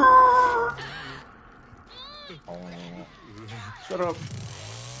 Shut up.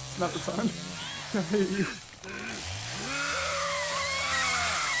 It's not the time. I hate you.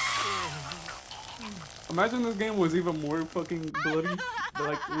 Imagine this game was even more fucking bloody.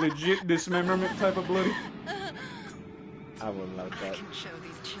 Like legit dismemberment type of bloody. I would love I that. can show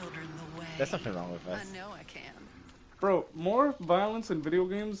these children the way. There's nothing wrong with us. I know I can. Bro, more violence in video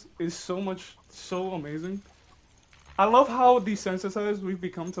games is so amazing. I love how desensitized we've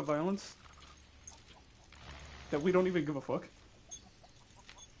become to violence that we don't even give a fuck.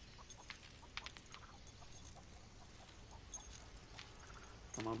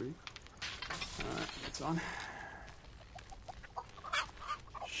 Come on, B. Alright, it's on.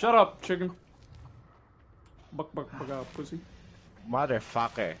 Shut up, chicken. Buck, buck, buck out, pussy.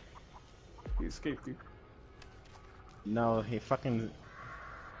 Motherfucker. He escaped you. No, he fucking...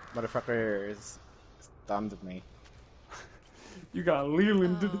 Motherfucker stunned me. You got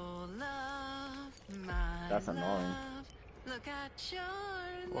Leland. Oh, love, my That's annoying. love, look at your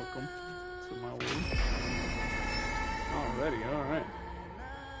Welcome love, to my world. Already, alright.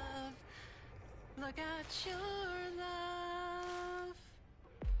 love, look at your love.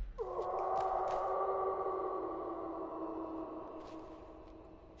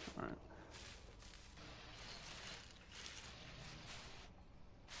 Alright.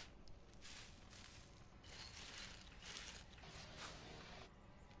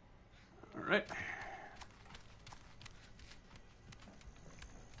 Alright.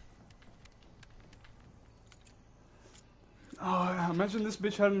 Oh, imagine this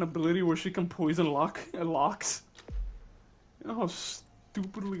bitch had an ability where she can poison locks. You know how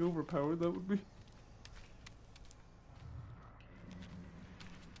stupidly overpowered that would be?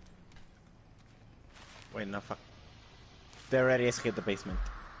 Wait, no, fuck. They already escaped the basement.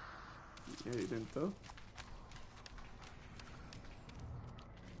 Yeah, you didn't though.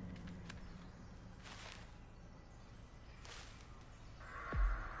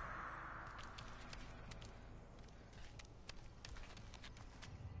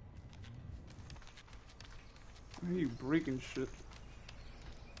 Why are you breaking shit?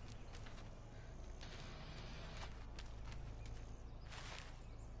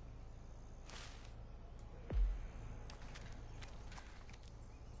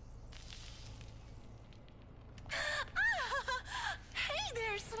 Hey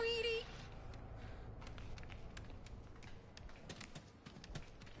there, sweetie.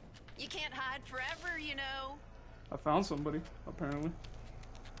 You can't hide forever, you know. I found somebody, apparently.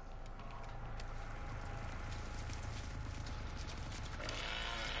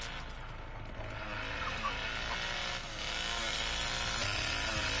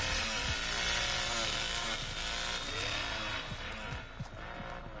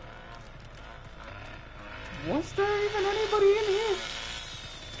 Was there even anybody in here?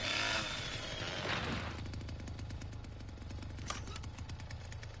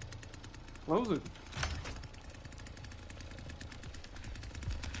 Close it.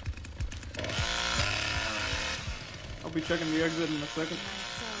 I'll be checking the exit in a second. Night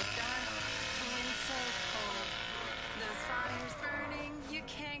so dark, the wind so cold. Those fires burning, you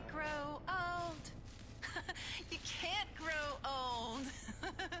can't grow old. You can't grow old.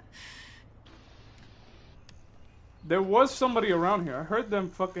 There was somebody around here. I heard them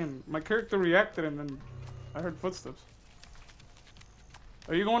fucking... My character reacted and then I heard footsteps.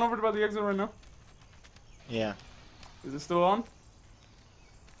 Are you going over by the exit right now? Yeah, Is it still on?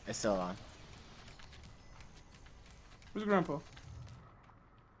 it's still on. Where's Grandpa?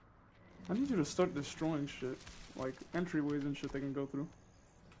 I need you to start destroying shit. Like entryways and shit they can go through.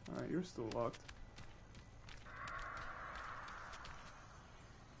 Alright, you're still locked.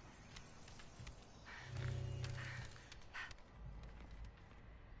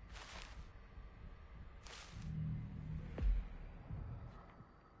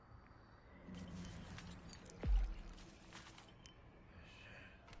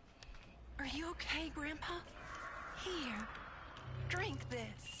 Are you okay, Grandpa? Here, drink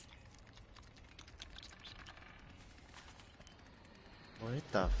this. What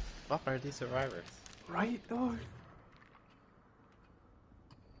the fuck are these survivors? Right, dog?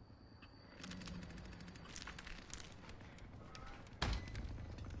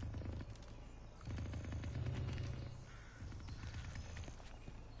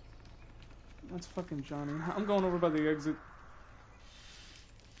 That's fucking Johnny. I'm going over by the exit.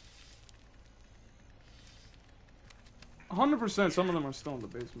 %, some of them are still in the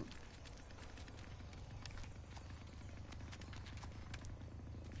basement.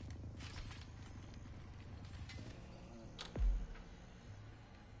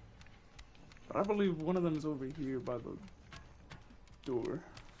 But I believe one of them is over here by the door.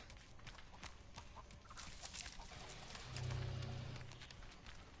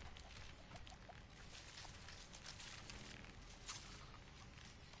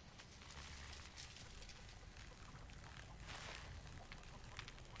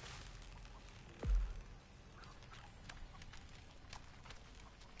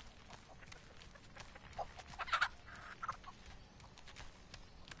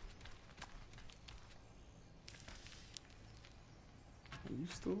 you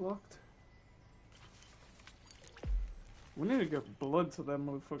still locked? We need to get blood to that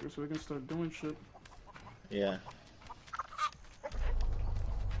motherfucker so we can start doing shit. Yeah.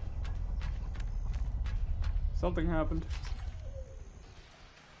 Something happened.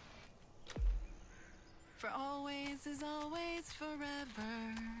 For always is always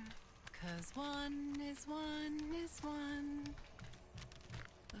forever. 'Cause one is one is one.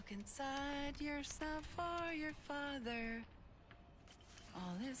 Look inside yourself or your father.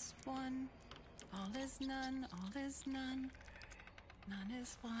 All is one. All is none. All is none. None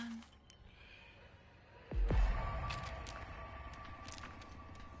is one.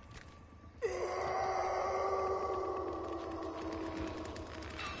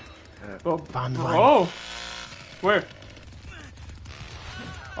 Oh, Found one. oh! Where?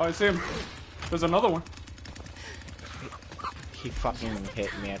 Oh, I see him. There's another one. He fucking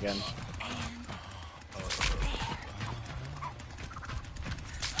hit me again.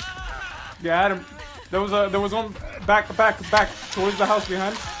 Yeah, I had him. There was one back towards the house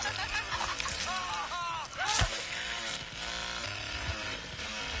behind.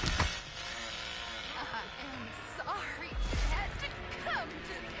 I'm sorry it had to come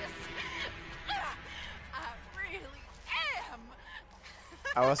to this. I really am.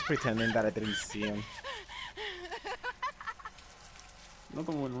 I was pretending that I didn't see him.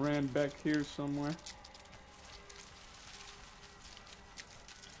 Another one ran back here somewhere.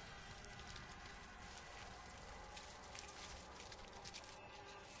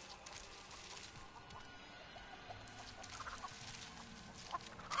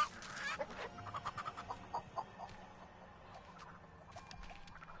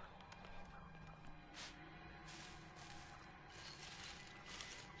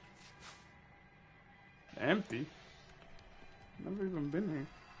 Empty? Never even been here.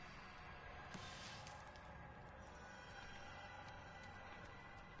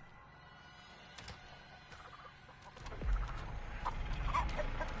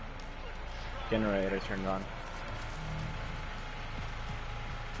 Generator turned on.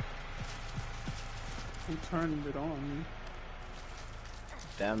 Who turned it on?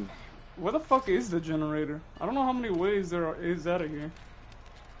 Them. Where the fuck is the generator? I don't know how many ways there is out of here.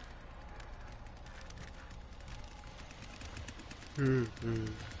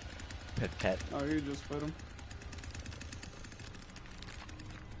 Pet. Oh, you just fed him.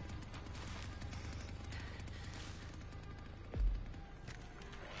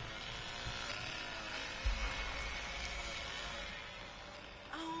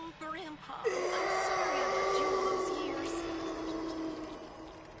 Oh, Grandpa, I'm sorry I left you all those years.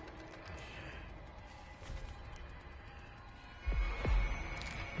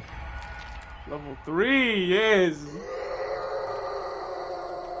 Level 3, yes!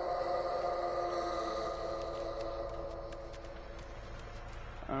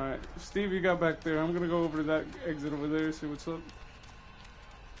 Alright, Steve, you got back there. I'm gonna go over to that exit over there, see what's up.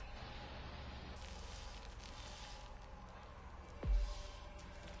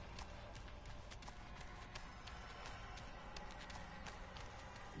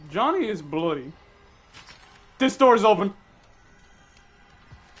 Johnny is bloody. This door's open.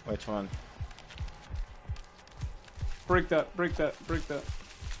 Which one? Break that, break that, break that.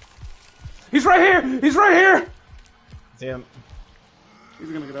 He's right here! He's right here! See him. He's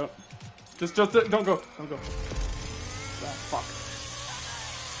gonna get out. Just don't go, don't go. Ah, fuck.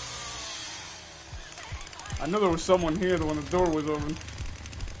 I knew there was someone here when the door was open.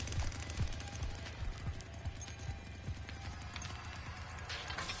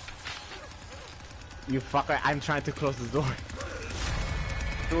 You fucker, I'm trying to close the door.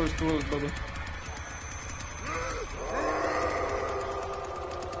 Door's closed, brother.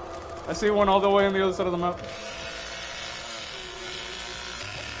 I see one all the way on the other side of the map.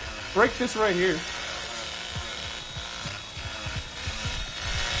 Break this right here.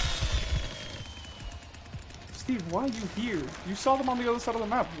 Steve, why are you here? You saw them on the other side of the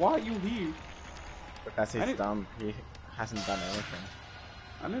map. Why are you here? Because he's dumb. He hasn't done anything.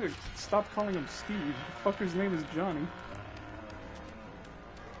 I need to stop calling him Steve. The fucker's name is Johnny.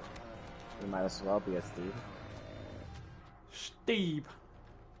 He might as well be a Steve. Steve.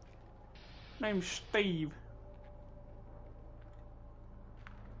 Name's Steve.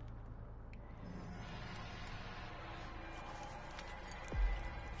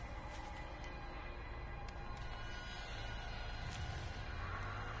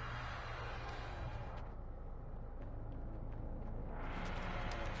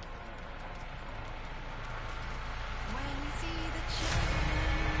 When you see the children,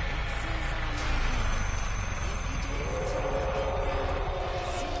 faces on their head. If you dare to look at them,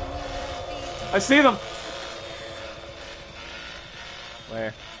 soon you will be dead. I see them. Where?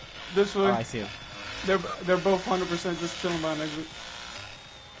 This Oh, way. I see him. They're both 100% just chilling by an exit.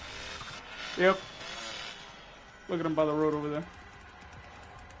 Yep. Look at them by the road over there.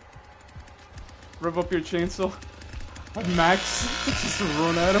 Rev up your chainsaw. Max, just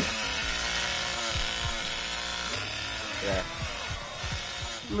run at him. Yeah.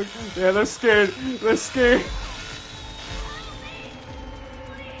 Look, yeah, they're scared. They're scared.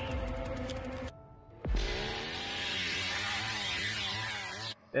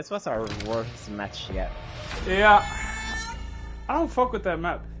 This was our worst match yet. Yeah. I don't fuck with that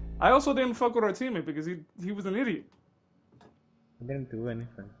map. I also didn't fuck with our teammate because he was an idiot. I didn't do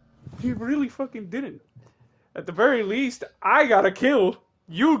anything. He really fucking didn't. At the very least, I got a kill.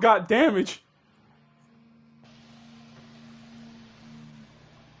 You got damage.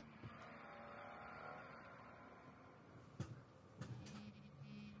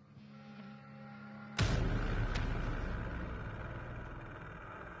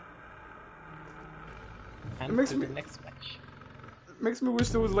 And makes to me- the next match. Makes me wish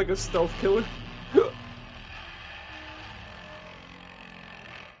there was like a stealth killer.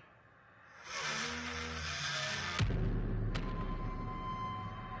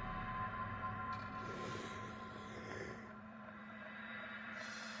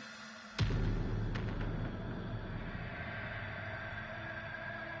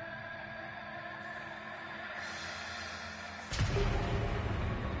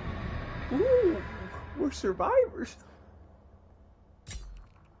 Ooh, we're survivors.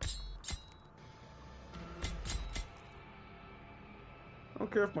 I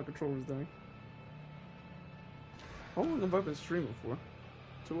don't care if my controller's dying. How long have I been streaming for?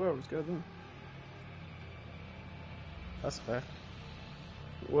 2 hours, goddamn. That's fair.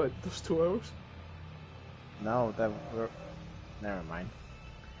 What, those 2 hours? No, that were. Never mind.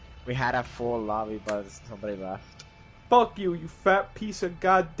 We had a full lobby, but somebody left. Fuck you, you fat piece of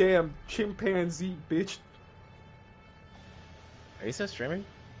goddamn chimpanzee, bitch. Are you still streaming?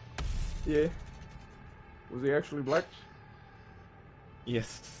 Yeah. Was he actually black?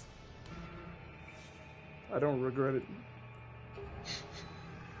 Yes. I don't regret it.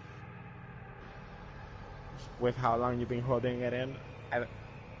 With how long you've been holding it in,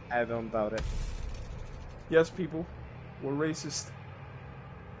 I don't doubt it. Yes, people, we're racist.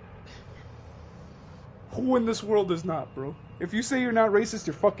 Who in this world is not, bro? If you say you're not racist,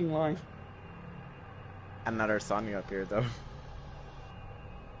 you're fucking lying. Another Sonny up here, though.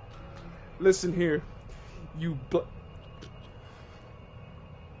 Listen here, you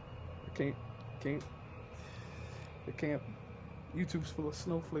I can't. YouTube's full of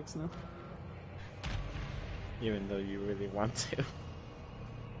snowflakes now. Even though you really want to.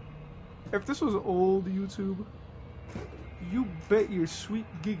 If this was old YouTube, you bet your sweet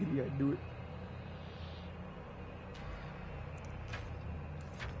giggity I'd do it.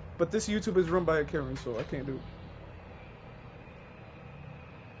 But this YouTube is run by a Karen, so I can't do it.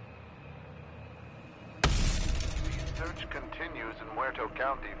 Search continues in Muerto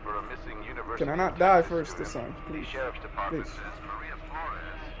County for a missing university. Can I not die first this time, The please? sheriff's department Please. says Maria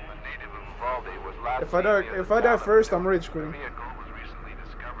Flores, a native of Uvalde, was last If I die, seen near if the I die town of first, I'm Mill. rage The quitting. vehicle was recently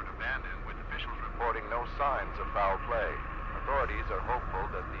discovered abandoned, with officials reporting no signs of foul play. Authorities are hopeful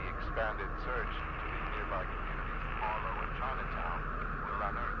that the expanded search to the nearby communities of Harlow and Chinatown will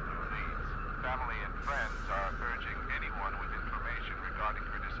unearth new leads. Family and friends are urging anyone with information regarding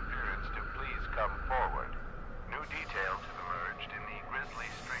her disappearance to please come forward. New details have emerged in the grisly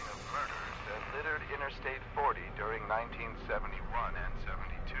string of murders that littered Interstate 40 during 1971 and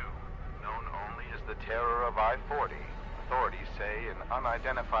 72. Known only as the Terror of I-40, authorities say an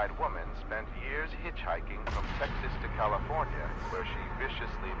unidentified woman spent years hitchhiking from Texas to California, where she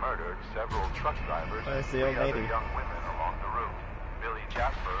viciously murdered several truck drivers and Where's the 3 old other lady? young women along the route. Billy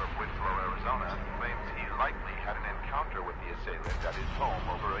Jasper of Winslow, Arizona, claims he likely had an encounter with the assailant at his home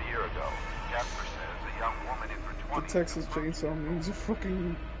over a year ago. Jasper says a young woman in her The 20s... Texas Chainsaw means are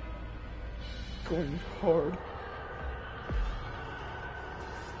fucking going hard.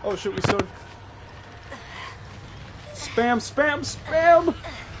 Oh shit, we started. Spam, spam, spam!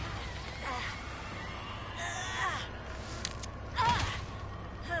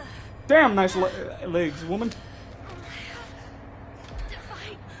 Damn, nice legs, woman. To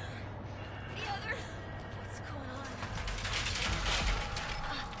fight the others. What's going on?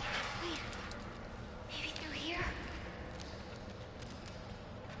 Wait. Maybe through here?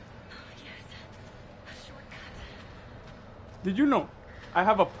 Yes. A shortcut. Did you know I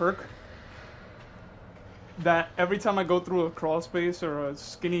have a perk that every time I go through a crawl space or a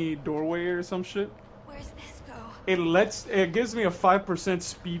skinny doorway or some shit, Where's this go? it gives me a 5%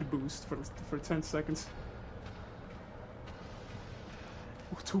 speed boost for 10 seconds.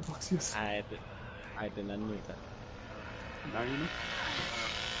 Oh, toolbox, yes. I did not know that. Now you know.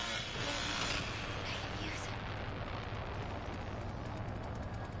 Use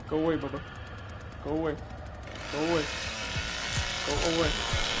it. Go away, Bubba. Go away. Go away. Go away.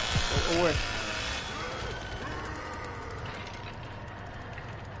 Go away.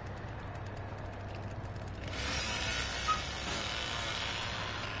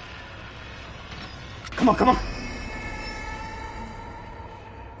 Come on, come on.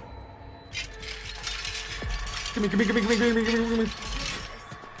 Gimme, gimme, gimme, gimme, gimme, gimme, gimme.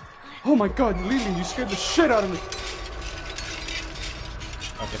 Oh my god, Lily, you scared the shit out of me.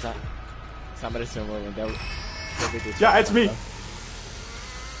 Okay, somebody's still moving. They'll be doing Yeah, it's me. stuff.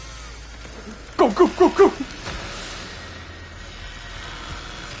 Go, go, go, go.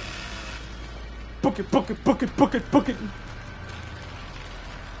 Book it, book it, book it, book it, book it.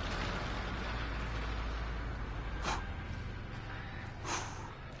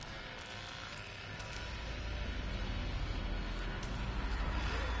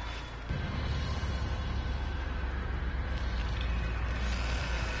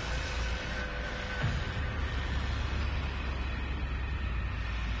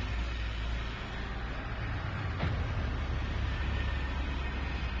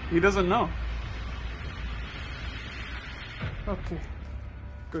 He doesn't know. Okay.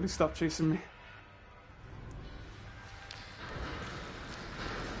 Good, he stopped chasing me.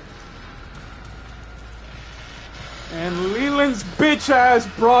 And Leland's bitch ass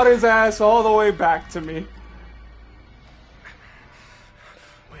brought his ass all the way back to me.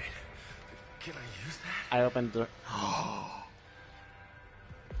 Wait, can I use that? I opened the door.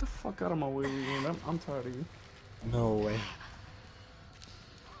 Get the fuck out of my way, Leland. I'm tired of you. No way.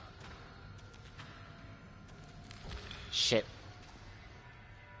 Shit.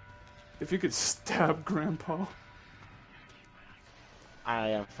 If you could stab Grandpa. I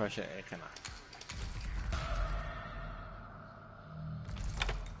am for sure I cannot.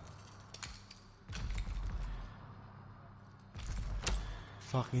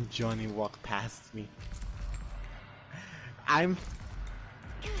 Fucking Johnny walked past me. I'm...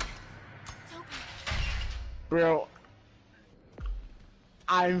 Bro.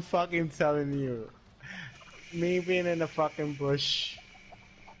 I'm fucking telling you. Me being in the fucking bush.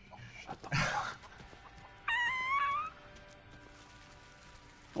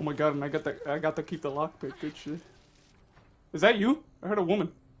 Oh my god, and I got to keep the lockpick. Good shit. Is that you? I heard a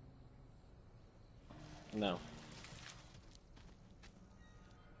woman. No.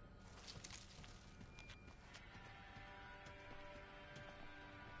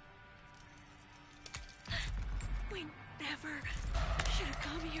 We never should have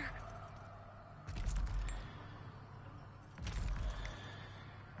come here.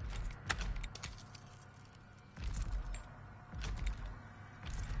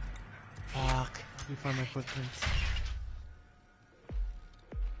 Fuck. You found my footprints.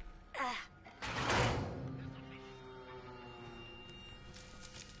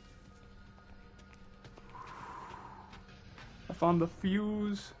 I found the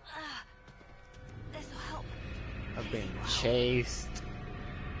fuse. This'll help. I've been chased.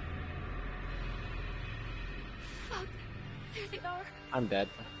 Fuck. There they are. I'm dead.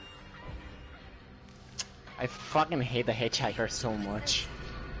 I fucking hate the hitchhiker so much.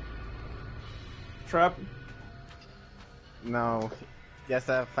 Trap. No, just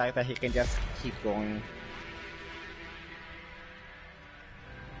the fact that he can just keep going.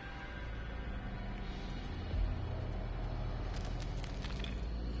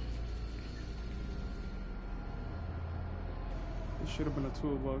 There should have been a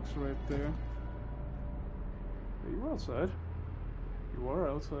toolbox right there. Are you outside? You are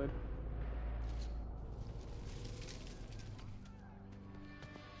outside.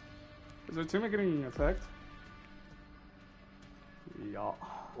 Is our teammate getting attacked? Yeah.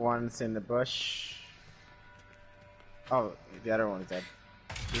 One's in the bush. Oh, the other one's dead.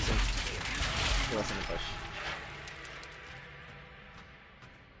 He was in the bush.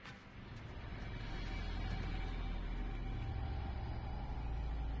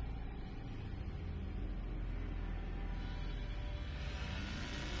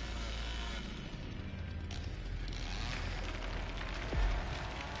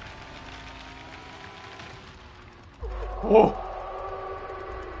 Oh!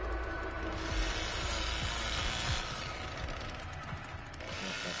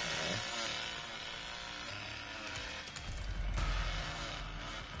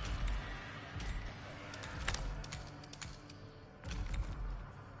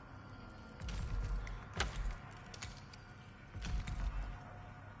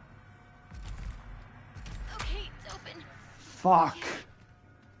 Okay, it's open. Fuck!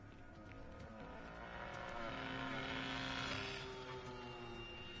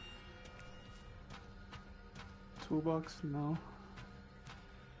 toolbox? No.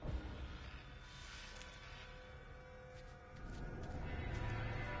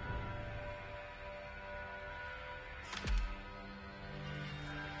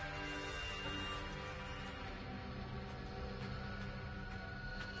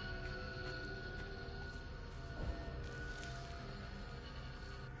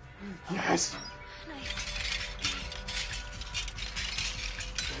 Yes!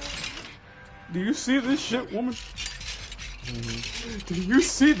 Do you see this shit, woman? Do you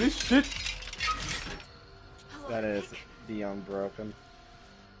see this shit? That is beyond broken.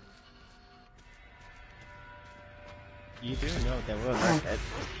 You do know that will not hit.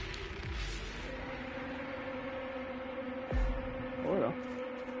 Oh yeah.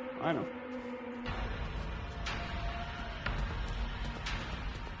 I know.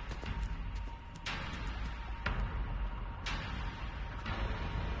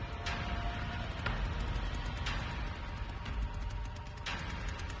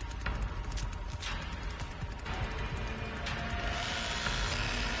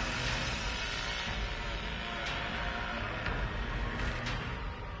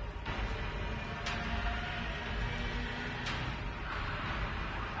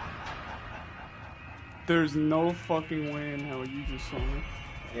 There's no fucking way in hell you just saw me.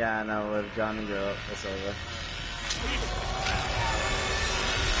 Yeah, I know, with Johnny Girl, it's over.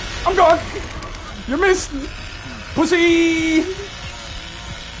 I'm gone! You missed! Pussy!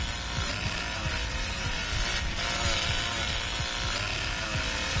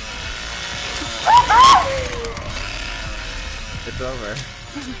 It's over.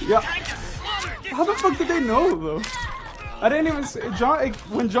 Yeah. How the fuck did they know, though? I didn't even say...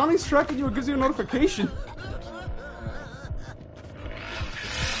 when Johnny's tracking you, it gives you a notification.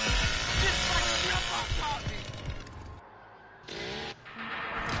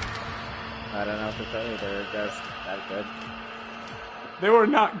 I don't know what to tell you, they're just that good. They were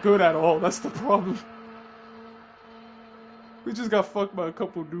not good at all, that's the problem. We just got fucked by a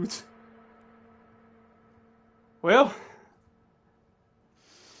couple dudes. Well...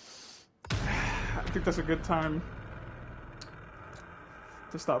 I think that's a good time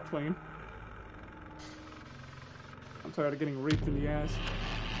to stop playing. I'm tired of getting raped in the ass.